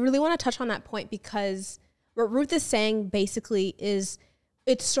I really want to touch on that point, because what Ruth is saying basically is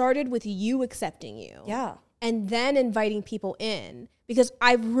it started with you accepting you. Yeah. And then inviting people in. Because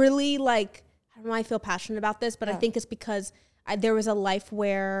I really like, I don't know why I feel passionate about this, but I think it's because there was a life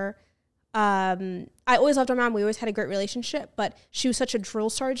where I always loved my mom. We always had a great relationship, but she was such a drill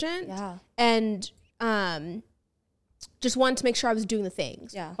sergeant. Yeah. And just wanted to make sure I was doing the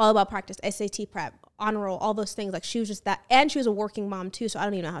things. Yeah. Volleyball practice, SAT prep, honor roll, all those things. Like, she was just that. And she was a working mom too, so I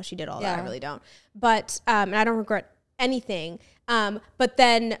don't even know how she did all that. I really don't. But, and I don't regret anything. But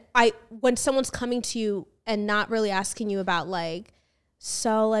then when someone's coming to you and not really asking you about like,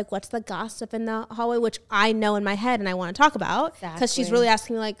 so like, what's the gossip in the hallway, which I know in my head and I want to talk about, because she's really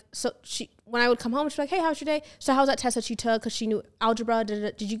asking me like, so when I would come home, she'd be like, hey, how's your day? So how's that test that you took? Because she knew algebra.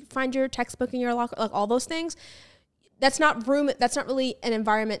 Did you find your textbook in your locker? Like, all those things. That's not really an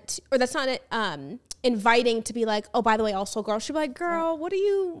environment, or that's not inviting to be like, oh, by the way, also, girl. She'd be like, girl, what are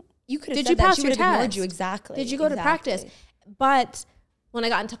you? You could have said that. Did you pass your test? You exactly. Did you go to practice? But when I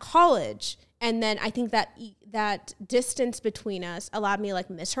got into college, and then I think that distance between us allowed me to like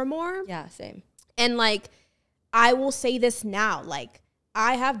miss her more. Yeah, same. And like, I will say this now, like,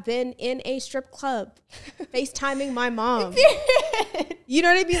 I have been in a strip club FaceTiming my mom. You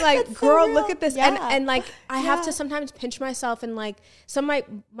know what I mean? Like, that's girl, so look at this. Yeah. And like, I have to sometimes pinch myself, and like, some of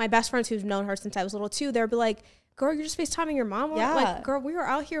my best friends who've known her since I was little too, they'll be like, girl, you're just FaceTiming your mom. Yeah. Like, girl, we were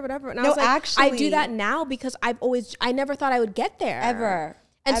out here, whatever. And No, I was like, actually, I do that now because I never thought I would get there. Ever.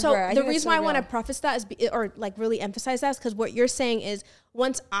 And so I the reason why I want to preface that is, or like really emphasize that, is because what you're saying is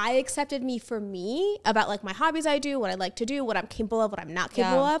once I accepted me for me about like my hobbies I do, what I like to do, what I'm capable of, what I'm not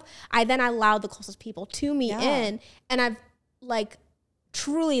capable of, I then allowed the closest people to me in. And I've like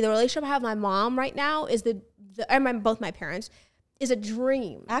truly the relationship I have with my mom right now is both my parents is a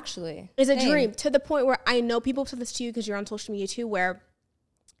dream. Actually. Is a dream to the point where I know people said this to you because you're on social media too, where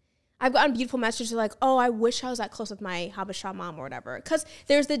I've gotten beautiful messages like, oh, I wish I was that close with my Habesha mom or whatever. Because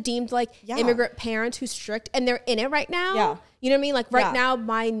there's the deemed like immigrant parents who's strict and they're in it right now. Yeah. You know what I mean? Like right now,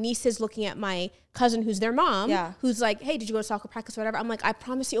 my niece is looking at my cousin who's their mom, who's like, hey, did you go to soccer practice or whatever? I'm like, I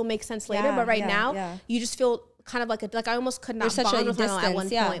promise you it'll make sense later. But right now, you just feel kind of like I almost could not bond with her at one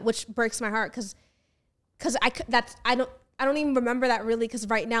point, which breaks my heart because I don't even remember that really because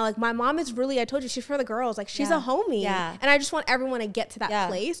right now, like my mom is really, I told you, she's for the girls. Like she's a homie. Yeah. And I just want everyone to get to that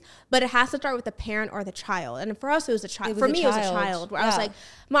place. But it has to start with the parent or the child. And for us, it was a child. For me, it was a child where I was like,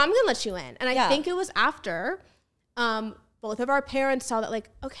 Mom, I'm going to let you in. And I think it was after both of our parents saw that like,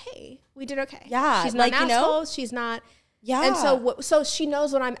 okay, we did okay. Yeah. She's not like, an asshole. She's not. Yeah. And so she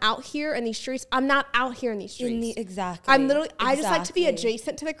knows when I'm out here in these streets, I'm not out here in these streets. Exactly. I'm literally, I just like to be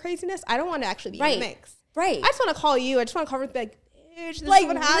adjacent to the craziness. I don't want to actually be in the mix. Right. I just want to call you. I just want to cover and be like, bitch, this is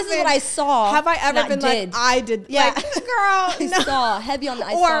what happened. This is what I saw. Have I ever been like, I did? Yeah. Like, girl, I saw. Heavy on the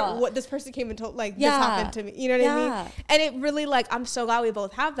I saw. Or what this person came and told, like, this happened to me. You know what I mean? And it really, like, I'm so glad we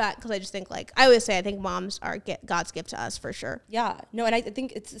both have that because I just think, like, I always say, I think moms are God's gift to us for sure. Yeah. No, and I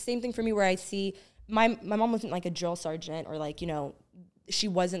think it's the same thing for me where I see my mom wasn't like a drill sergeant or like, you know, she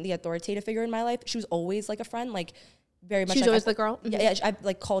wasn't the authoritative figure in my life. She was always like a friend, like, very much. She's like always the girl. Mm-hmm. Yeah, I've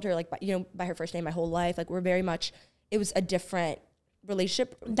like called her like by her first name my whole life. Like we're very much. It was a different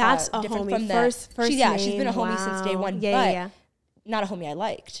relationship. That's a different homie. From first name. She's been a homie since day one. Yeah, but not a homie I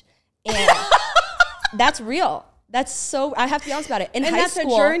liked. And that's real. That's so. I have to be honest about it. In high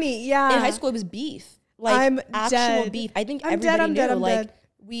school, a journey. Yeah. In high school, it was beef. Like I'm actual dead. beef. I think I'm everybody dead, knew. I'm Like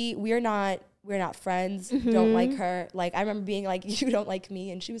dead. we're not friends. Mm-hmm. Don't like her. Like I remember being like, you don't like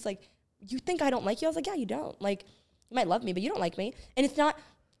me, and she was like, you think I don't like you? I was like, yeah, you don't. Like. You might love me, but you don't like me. And it's not,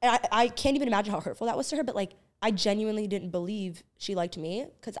 and I can't even imagine how hurtful that was to her, but like, I genuinely didn't believe she liked me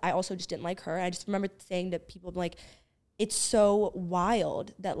because I also just didn't like her. I just remember saying to people, like, it's so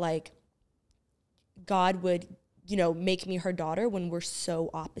wild that like, God would, you know, make me her daughter when we're so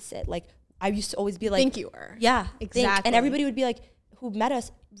opposite. Like, I used to always be like. Think you were. Yeah. Exactly. And everybody would be like, who met us,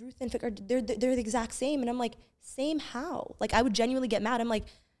 Ruth and Vic, they're the exact same. And I'm like, same how? Like, I would genuinely get mad. I'm like,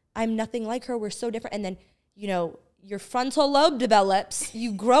 I'm nothing like her. We're so different. And then, you know, your frontal lobe develops,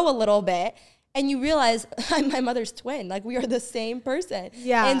 you grow a little bit, and you realize I'm my mother's twin. Like, we are the same person.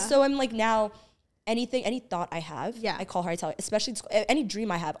 Yeah. And so I'm like, now, any thought I have, I call her, I tell her, especially any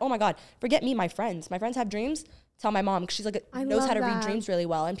dream I have. Oh my God, forget me, my friends. My friends have dreams, tell my mom, because she's like, knows how to read dreams really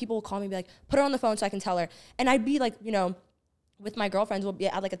well. And people will call me and be like, put her on the phone so I can tell her. And I'd be like, you know, with my girlfriends, we'll be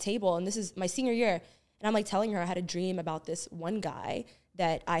at like a table, and this is my senior year. And I'm like telling her I had a dream about this one guy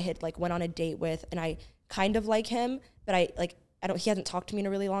that I had like went on a date with, and I kind of like him, but he hasn't talked to me in a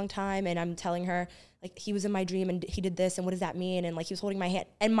really long time. And I'm telling her like he was in my dream and he did this and what does that mean? And like he was holding my hand,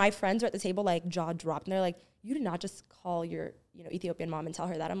 and my friends are at the table like jaw dropped, and they're like, you did not just call your, you know, Ethiopian mom and tell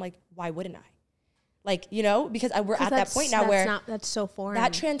her that. I'm like, why wouldn't I? Like, you know, because we're at that point now where that's so foreign.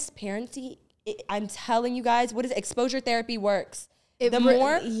 That transparency, I'm telling you guys, what is it? Exposure therapy works. Because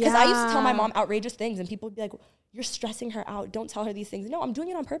I used to tell my mom outrageous things, and people would be like, you're stressing her out. Don't tell her these things. No, I'm doing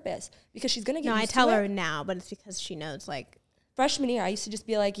it on purpose because she's going to get used to it. No, I tell her now, but it's because she knows, like. Freshman year, I used to just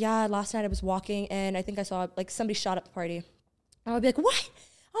be like, yeah, last night I was walking and I think I saw, like, somebody shot up the party. And I would be like, what?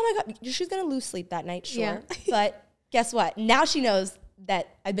 Oh, my God. She's going to lose sleep that night, sure. Yeah. But guess what? Now she knows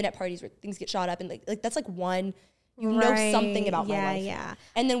that I've been at parties where things get shot up. And, like that's, like, one, you know something about my life. Yeah.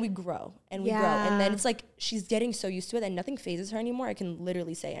 And then we grow and we grow. And then it's like she's getting so used to it that nothing phases her anymore. I can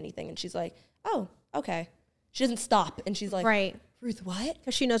literally say anything. And she's like, oh, okay. She doesn't stop, and she's like, right. Ruth, what?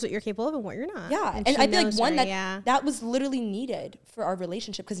 Because she knows what you're capable of and what you're not. Yeah, and I feel like one that was literally needed for our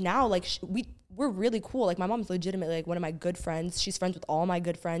relationship, because now like we're really cool. Like my mom's legitimately like one of my good friends. She's friends with all my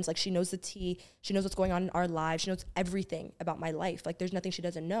good friends. Like she knows the tea. She knows what's going on in our lives. She knows everything about my life. Like there's nothing she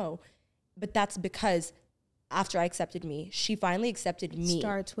doesn't know. But that's because after I accepted me, she finally accepted me.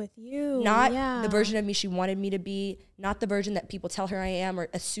 Starts with you. Not the version of me she wanted me to be. Not the version that people tell her I am or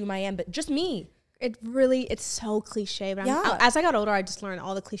assume I am, but just me. It's so cliche. But as I got older, I just learned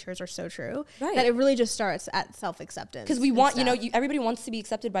all the cliches are so true. Right. That it really just starts at self-acceptance. Because we want, everybody wants to be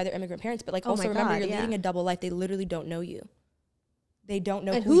accepted by their immigrant parents, but like also remember you're leading a double life. They literally don't know you. they don't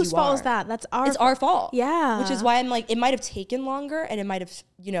know and who you are. whose fault is that? It's our fault. Yeah. Which is why I'm like, it might have taken longer and it might have,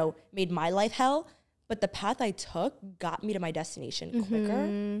 you know, made my life hell. But the path I took got me to my destination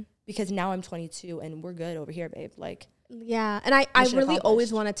quicker because now I'm 22 and we're good over here, babe. Like, yeah. And I really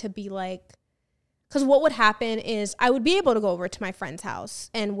always wanted to be like, because what would happen is I would be able to go over to my friend's house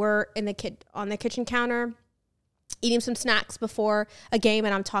and we're on the kitchen counter eating some snacks before a game,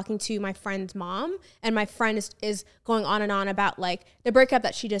 and I'm talking to my friend's mom, and my friend is going on and on about like the breakup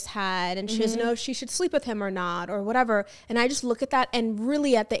that she just had, and she doesn't know if she should sleep with him or not or whatever. And I just look at that, and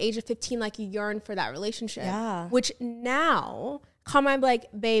really at the age of 15, like you yearn for that relationship. Yeah. Which now, I'm like,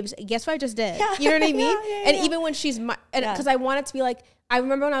 babes, guess what I just did? Yeah. You know what I mean? And even when she's because I want it to be like, I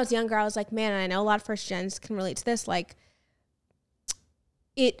remember when I was younger, I was like, man, and I know a lot of first gens can relate to this, like,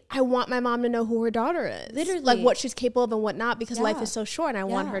 I want my mom to know who her daughter is. Literally. Like what she's capable of and what not, because life is so short and I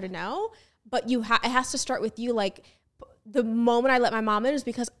want her to know. But it has to start with you. Like the moment I let my mom in is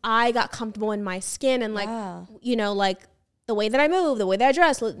because I got comfortable in my skin and like, you know, like the way that I move, the way that I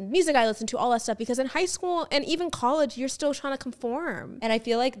dress, music I listen to, all that stuff. Because in high school and even college, you're still trying to conform. And I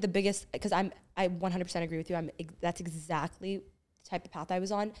feel like the biggest, because I 100% agree with you. That's exactly the type of path I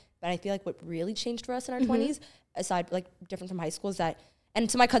was on. But I feel like what really changed for us in our 20s, aside like different from high school, is that, and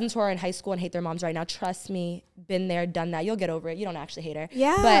to my cousins who are in high school and hate their moms right now, trust me, been there, done that. You'll get over it. You don't actually hate her.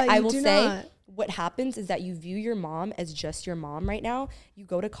 Yeah, but I will say what happens is that you view your mom as just your mom right now. You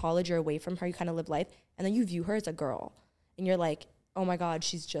go to college, you're away from her, you kind of live life, and then you view her as a girl. And you're like, oh my God,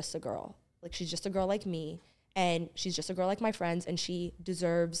 she's just a girl. Like, she's just a girl like me. And she's just a girl like my friends. And she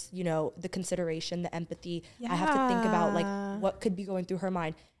deserves, you know, the consideration, the empathy. Yeah. I have to think about, like, what could be going through her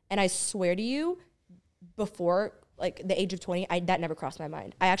mind. And I swear to you, before like the age of 20, that never crossed my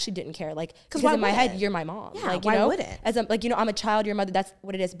mind. I actually didn't care. Like, because in my head, you're my mom. Yeah, like, why would it? As like, you know, I'm a child, you're a mother. That's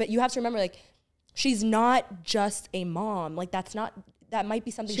what it is. But you have to remember, like, she's not just a mom. Like, that might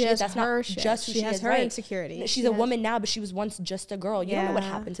be something she is. That's not just who she has her insecurity. She's a woman now, but she was once just a girl. You don't know what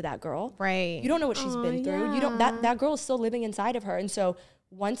happened to that girl. Right. You don't know what she's been through. You don't, that girl is still living inside of her. And so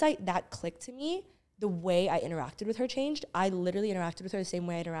once that clicked to me, the way I interacted with her changed. I literally interacted with her the same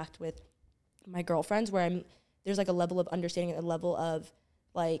way I interact with my girlfriends, where there's like a level of understanding and a level of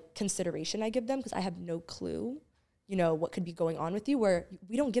like consideration I give them, because I have no clue, you know, what could be going on with you, where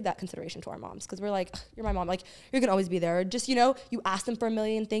we don't give that consideration to our moms, because we're like, you're my mom, like you're gonna always be there. Just, you know, you ask them for a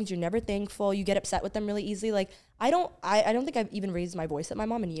million things, you're never thankful, you get upset with them really easily. Like I don't think I've even raised my voice at my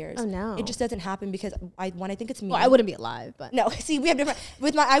mom in years. Oh no. It just doesn't happen because when I think it's mean. Well, I wouldn't be alive, but no, see, we have different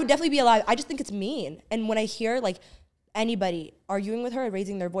I would definitely be alive. I just think it's mean. And when I hear like anybody arguing with her or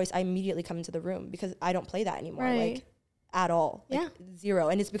raising their voice, I immediately come into the room, because I don't play that anymore. Right. Like at all. Like, zero.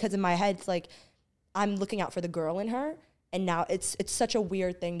 And it's because in my head, it's like I'm looking out for the girl in her. And now it's such a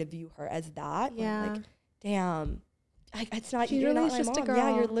weird thing to view her as that. Yeah. Like, damn. It's not, you're really not just my a mom. girl.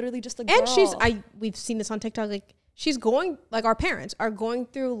 Yeah, you're literally just a girl. And we've seen this on TikTok, like she's going, like our parents are going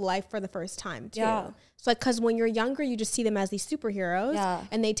through life for the first time too. Yeah. So like, cause when you're younger, you just see them as these superheroes,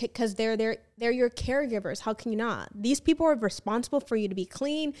 and they take, cause they're your caregivers. How can you not? These people are responsible for you to be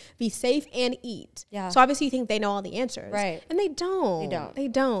clean, be safe, and eat. Yeah. So obviously you think they know all the answers, right? And they don't. They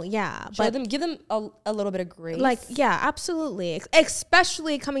don't. Yeah. Give them a little bit of grace. Like, yeah, absolutely.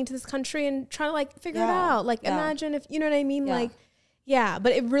 Especially coming to this country and trying to like figure it out. Like, imagine if, you know what I mean? Like, yeah,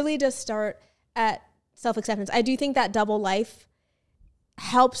 but it really does start at self-acceptance. I do think that double life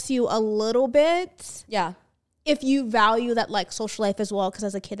helps you a little bit. Yeah. If you value that like social life as well, because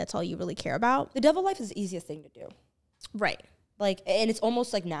as a kid, that's all you really care about. The double life is the easiest thing to do. Right. Like, and it's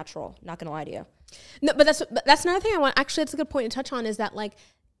almost like natural, not gonna lie to you. No, but that's another thing I want, actually, that's a good point to touch on, is that like,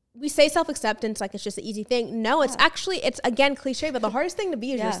 we say self-acceptance like it's just an easy thing. No, it's actually, it's again cliche, but the hardest thing to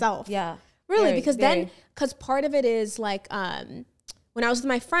be is yourself. Yeah. Really, because part of it is like, when I was with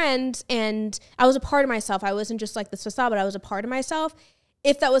my friend and I was a part of myself, I wasn't just like this facade, but I was a part of myself.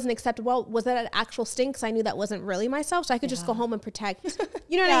 If that wasn't acceptable, was that an actual sting? Because I knew that wasn't really myself, so I could just go home and protect.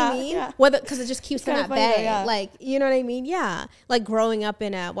 You know what I mean? Yeah. Because it just keeps them at bay. Yeah. Like, you know what I mean? Yeah. Like growing up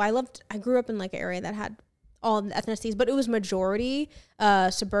in I grew up in like an area that had all the ethnicities, but it was majority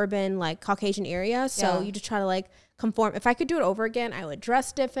suburban, like Caucasian area. So you just try to like conform. If I could do it over again, I would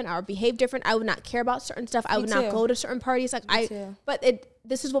dress different. I would behave different. I would not care about certain stuff. I would not go to certain parties. Like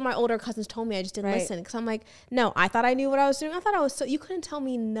this is what my older cousins told me. I just didn't listen, because I'm like, no, I thought I knew what I was doing. I thought I was you couldn't tell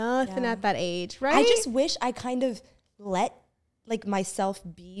me nothing at that age, right? I just wish I kind of let like myself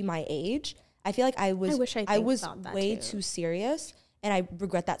be my age. I feel like I was way too serious, and I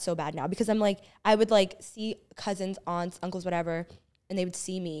regret that so bad now, because I'm like, I would like see cousins, aunts, uncles, whatever, and they would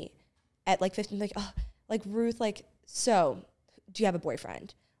see me at like 15, like, oh, like Ruth, like, so do you have a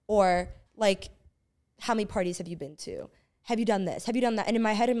boyfriend? Or like, how many parties have you been to? have you done this? Have you done that? And in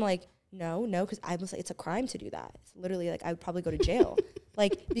my head, I'm like, no, because I was like, it's a crime to do that. It's literally like, I would probably go to jail.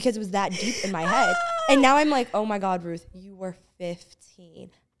 Like, because it was that deep in my head. And now I'm like, oh my God, Ruth, you were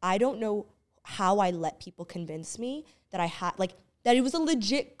 15. I don't know how I let people convince me that I had, like, that it was a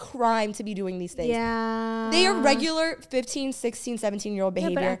legit crime to be doing these things. Yeah. They are regular 15, 16, 17-year-old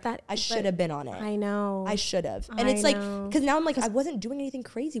behavior. I should have been on it. I know. I should have. And it's like, because now I'm like, I wasn't doing anything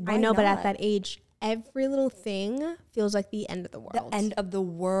crazy. Why not? But at that age, every little thing feels like the end of the world. The end of the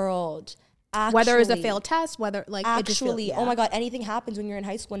world. Actually, whether it's a failed test, whether like actually, oh my God, anything happens when you're in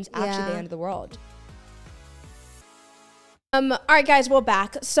high school and it's actually the end of the world. All right, guys, we're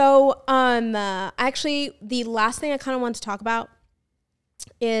back. So, actually, the last thing I kind of want to talk about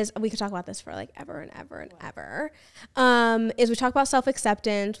is, we could talk about this for like ever and ever and ever. Is we talked about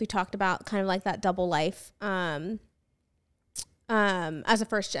self-acceptance. We talked about kind of like that double life. As a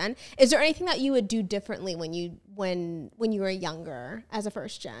first gen, is there anything that you would do differently when you were younger as a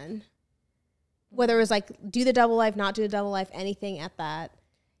first gen? Whether it was like do the double life, not do the double life, anything at that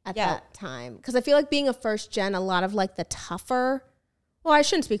time? Because I feel like being a first gen, a lot of like the tougher, well, I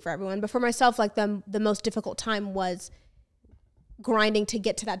shouldn't speak for everyone, but for myself, like the most difficult time was grinding to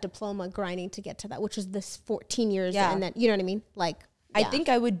get to that diploma, grinding to get to that, which was this 14 years. Yeah. And then, you know what I mean? Like, I think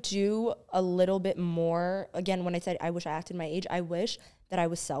I would do a little bit more. Again, when I said I wish I acted my age, I wish that I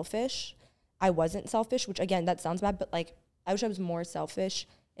was selfish. I wasn't selfish, which again, that sounds bad, but like I wish I was more selfish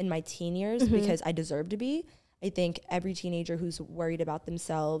in my teen years because I deserve to be. I think every teenager who's worried about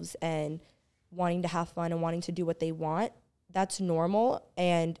themselves and wanting to have fun and wanting to do what they want, that's normal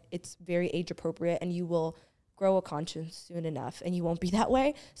and it's very age appropriate, and you will grow a conscience soon enough and you won't be that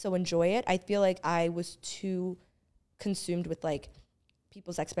way. So enjoy it. I feel like I was too consumed with like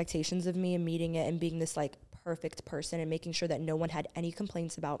people's expectations of me and meeting it and being this like perfect person and making sure that no one had any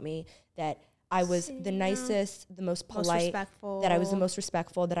complaints about me, that I was the nicest, the most polite, that I was the most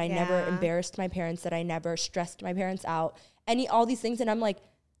respectful, that I never embarrassed my parents, that I never stressed my parents out, all these things. And I'm like,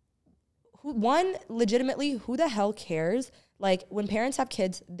 legitimately, who the hell cares? Like when parents have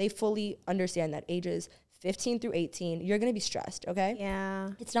kids, they fully understand that ages 15 through 18, you're going to be stressed, okay?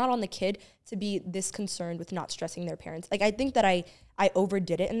 Yeah. It's not on the kid to be this concerned with not stressing their parents. Like I think that I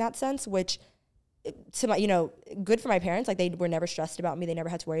overdid it in that sense, which to my, good for my parents. Like they were never stressed about me. They never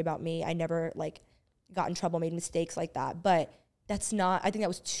had to worry about me. I never like got in trouble, made mistakes like that. But that's not, I think that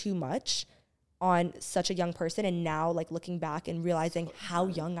was too much on such a young person. And now like looking back and realizing how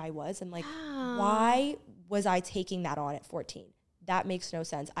young I was and like, why was I taking that on at 14? That makes no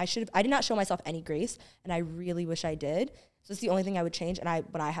sense. I did not show myself any grace, and I really wish I did. So it's the only thing I would change. And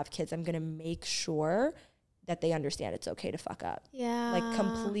when I have kids, I'm going to make sure that they understand it's okay to fuck up. Yeah. Like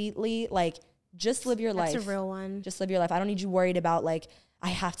completely, like, just live your life. That's a real one. Just live your life. I don't need you worried about like, I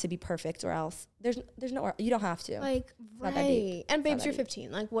have to be perfect or else. There's no, you don't have to. Like, right. And babes, you're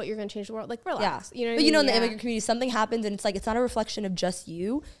 15. Like, what, you're going to change the world? Like, relax. Yeah. In the immigrant community, something happens and it's like, it's not a reflection of just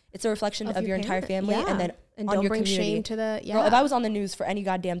you. It's a reflection of your entire family. Yeah. And then on don't your bring community. Shame to the, Girl, if I was on the news for any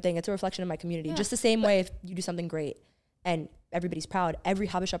goddamn thing, it's a reflection of my community. Yeah. Just the same way if you do something great and everybody's proud, every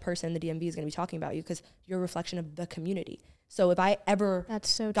Habesha person in the DMV is going to be talking about you because you're a reflection of the community. So if I ever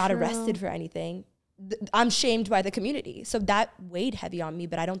got arrested for anything, I'm shamed by the community. So that weighed heavy on me,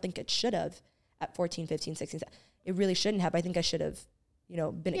 but I don't think it should have at 14, 15, 16. It really shouldn't have. I think I should have,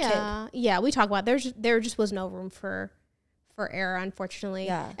 been a kid. Yeah, we talk about there just was no room for error, unfortunately.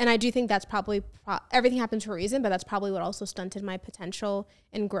 Yeah. And I do think that's probably, everything happens for a reason, but that's probably what also stunted my potential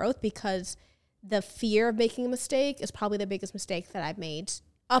and growth, because the fear of making a mistake is probably the biggest mistake that I've made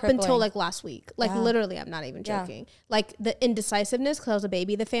up until like last week. Like literally, I'm not even joking. Like the indecisiveness, because I was a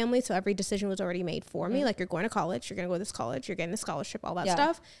baby of the family, so every decision was already made for me. Like, you're going to college, you're going to go to this college, you're getting a scholarship, all that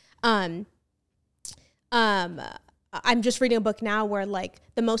stuff. I'm just reading a book now where like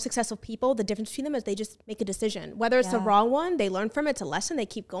the most successful people, the difference between them is they just make a decision. Whether it's the wrong one, they learn from it, it's a lesson, they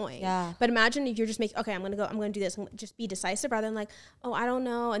keep going. Yeah. But imagine if you're just okay, I'm going to do this, just be decisive rather than like, oh, I don't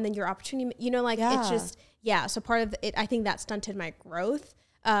know. And then your opportunity, it's just, so part of it, I think that stunted my growth.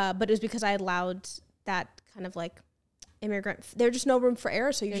 But it was because I allowed that kind of like immigrant, there's just no room for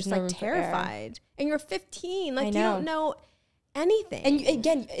error. So you're just like terrified and you're 15, like you don't know anything. And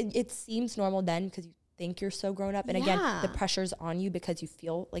again, it seems normal then because you think you're so grown up. And again, the pressure's on you because you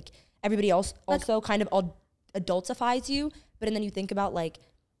feel like everybody else also kind of adultifies you. But then you think about like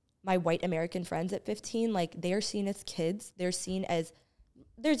my white American friends at 15, like they're seen as kids. They're seen as,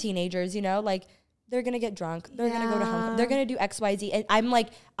 they're teenagers, like they're going to get drunk. They're going to go to home. They're going to do X, Y, Z. And I'm like,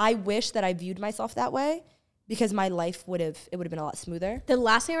 I wish that I viewed myself that way because my life would have been a lot smoother. The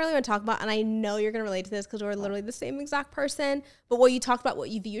last thing I really want to talk about, and I know you're going to relate to this because we're literally the same exact person, but what you talked about, what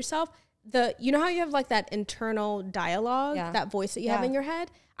you view yourself, you know how you have like that internal dialogue, that voice that you have in your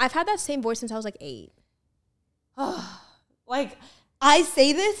head? I've had that same voice since I was like 8. Like, I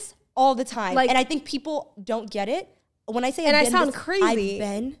say this all the time, like, and I think people don't get it. When I say and I sound crazy, I've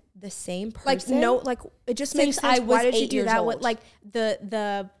been the same person. Like, no, like, it just makes sense. Why did you do that? What, like,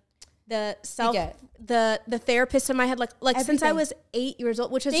 the therapist in my head, like everything. Since I was 8 years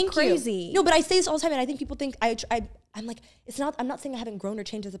old, which is crazy. No, but I say this all the time, and I think people think I'm like, it's not. I'm not saying I haven't grown or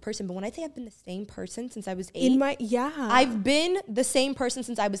changed as a person, but when I say I've been the same person since I was 8, I've been the same person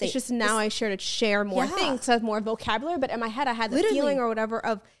since I was 8. It's just now I share more things, so I have more vocabulary. But in my head, I had the feeling or whatever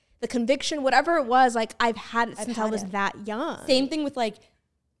of the conviction, whatever it was. Like, I've had it since I was that young. Same thing with like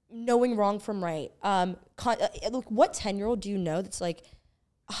knowing wrong from right. Look, what 10-year-old do you know that's like,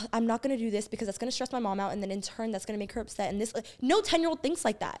 I'm not going to do this because that's going to stress my mom out, and then in turn that's going to make her upset, and this, no 10-year-old thinks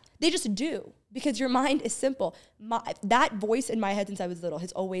like that. They just do, because your mind is simple. That voice in my head since I was little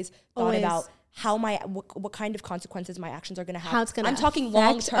has always thought about how what kind of consequences my actions are going to have. How it's going to affect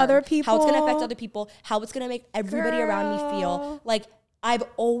long term, other people. How it's going to affect other people, how it's going to make everybody around me feel. Like, I've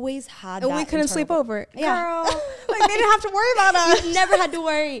always had that. And we couldn't sleep over it. Yeah. Girl, like, they didn't have to worry about us. You never had to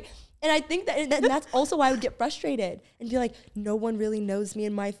worry. And I think that, and that's also why I would get frustrated and be like, no one really knows me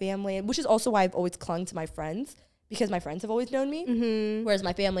and my family, which is also why I've always clung to my friends, because my friends have always known me. Mm-hmm. Whereas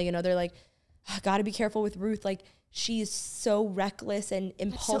my family, you know, they're like, gotta be careful with Ruth. Like, she's so reckless and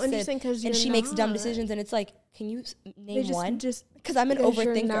impulsive, and she makes dumb decisions. And it's like, can you name one? Because I'm an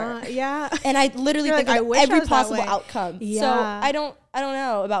overthinker. And I literally think of every possible outcome. So I don't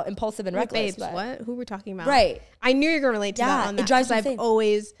know about impulsive and reckless. Babes, what? Who we're talking about? Right. I knew you were gonna relate to that. On that. It drives me insane.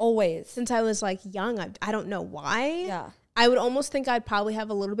 I've always since I was like young. I don't know why. Yeah. I would almost think I'd probably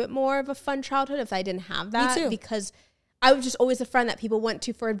have a little bit more of a fun childhood if I didn't have that. Me too. Because I was just always a friend that people went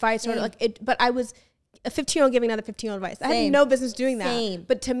to for advice or like it. But I was a 15-year-old giving another 15-year-old advice. I had no business doing that.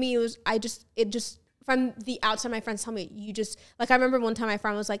 But to me, it just from the outside, my friends tell me, you just, like, I remember one time my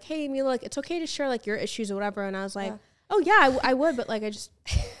friend was like, hey, Mila, like, it's okay to share like your issues or whatever. And I was like, oh yeah, I would. But like, I just,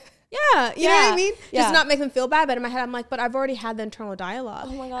 you know what I mean? Just not make them feel bad. But in my head, I'm like, but I've already had the internal dialogue.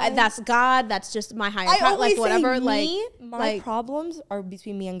 Oh my God. That's God. That's just my higher power. Like, whatever. My problems are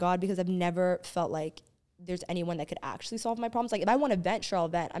between me and God, because I've never felt like there's anyone that could actually solve my problems. Like, if I want to vent, sure, I'll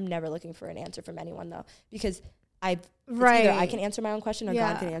vent. I'm never looking for an answer from anyone though, because either I can answer my own question or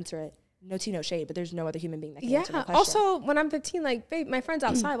God can answer it. No tea, no shade, but there's no other human being that can answer my question. Also, when I'm 15, like, babe, my friend's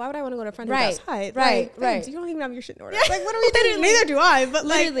outside. Why would I want to go to a friend who's outside? Right. You don't even have your shit in order. Like, what are we doing? Neither do I, but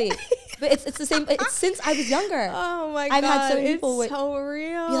literally. Like, but it's the same. It's since I was younger. Oh my God. I've had some people so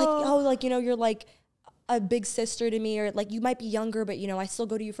real. Be like, oh, like, you know, you're like a big sister to me, or like, you might be younger, but you know, I still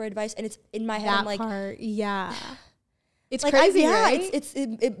go to you for advice. And it's in my head, I'm like, it's like, crazy, right?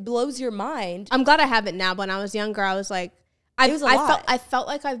 It blows your mind. I'm glad I have it now. But when I was younger, I was like, I felt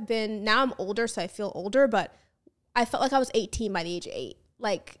like I've been, now I'm older, so I feel older, but I felt like I was 18 by the age of 8.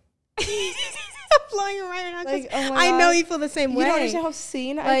 Like, I'm blowing your mind right now, like, I know you feel the same way. You don't understand how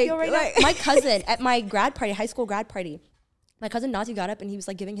seen I feel right now. My cousin at my grad party, high school grad party, my cousin Nazi got up and he was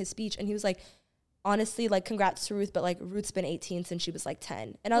like giving his speech, and he was like, honestly, like, congrats to Ruth, but like, Ruth's been 18 since she was like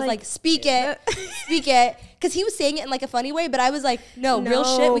 10. And I was like, speak it. Because he was saying it in like a funny way, but I was like, no, real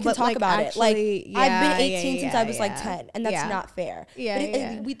shit, we can talk about actually, it. Like, I've been 18 since I was like 10, and that's not fair.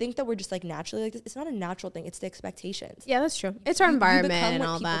 And we think that we're just like naturally like this. It's not a natural thing. It's the expectations. Yeah, that's true. It's our environment and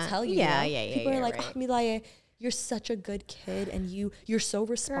all that. Tell you, people are like, oh, Milaya, you're such a good kid, and you're so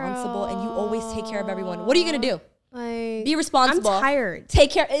responsible, and you always take care of everyone. What are you going to do? Like, be responsible. I'm tired.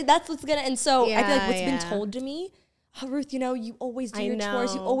 Take care. That's what's gonna. And so I feel like what's been told to me, oh, Ruth, you know, you always do your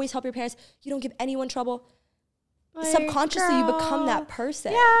chores. You always help your parents. You don't give anyone trouble. Like, subconsciously, you become that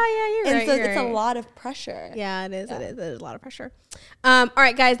person. Yeah, you're right. And so it's a lot of pressure. Yeah, it is. It is a lot of pressure. All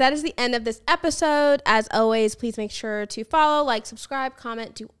right, guys, that is the end of this episode. As always, please make sure to follow, like, subscribe,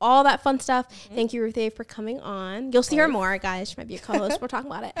 comment, do all that fun stuff. Mm-hmm. Thank you, Ruth A, for coming on. You'll see her more, guys. She might be a co-host. We're talking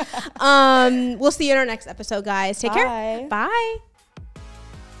about it. We'll see you in our next episode, guys. Take care. Bye.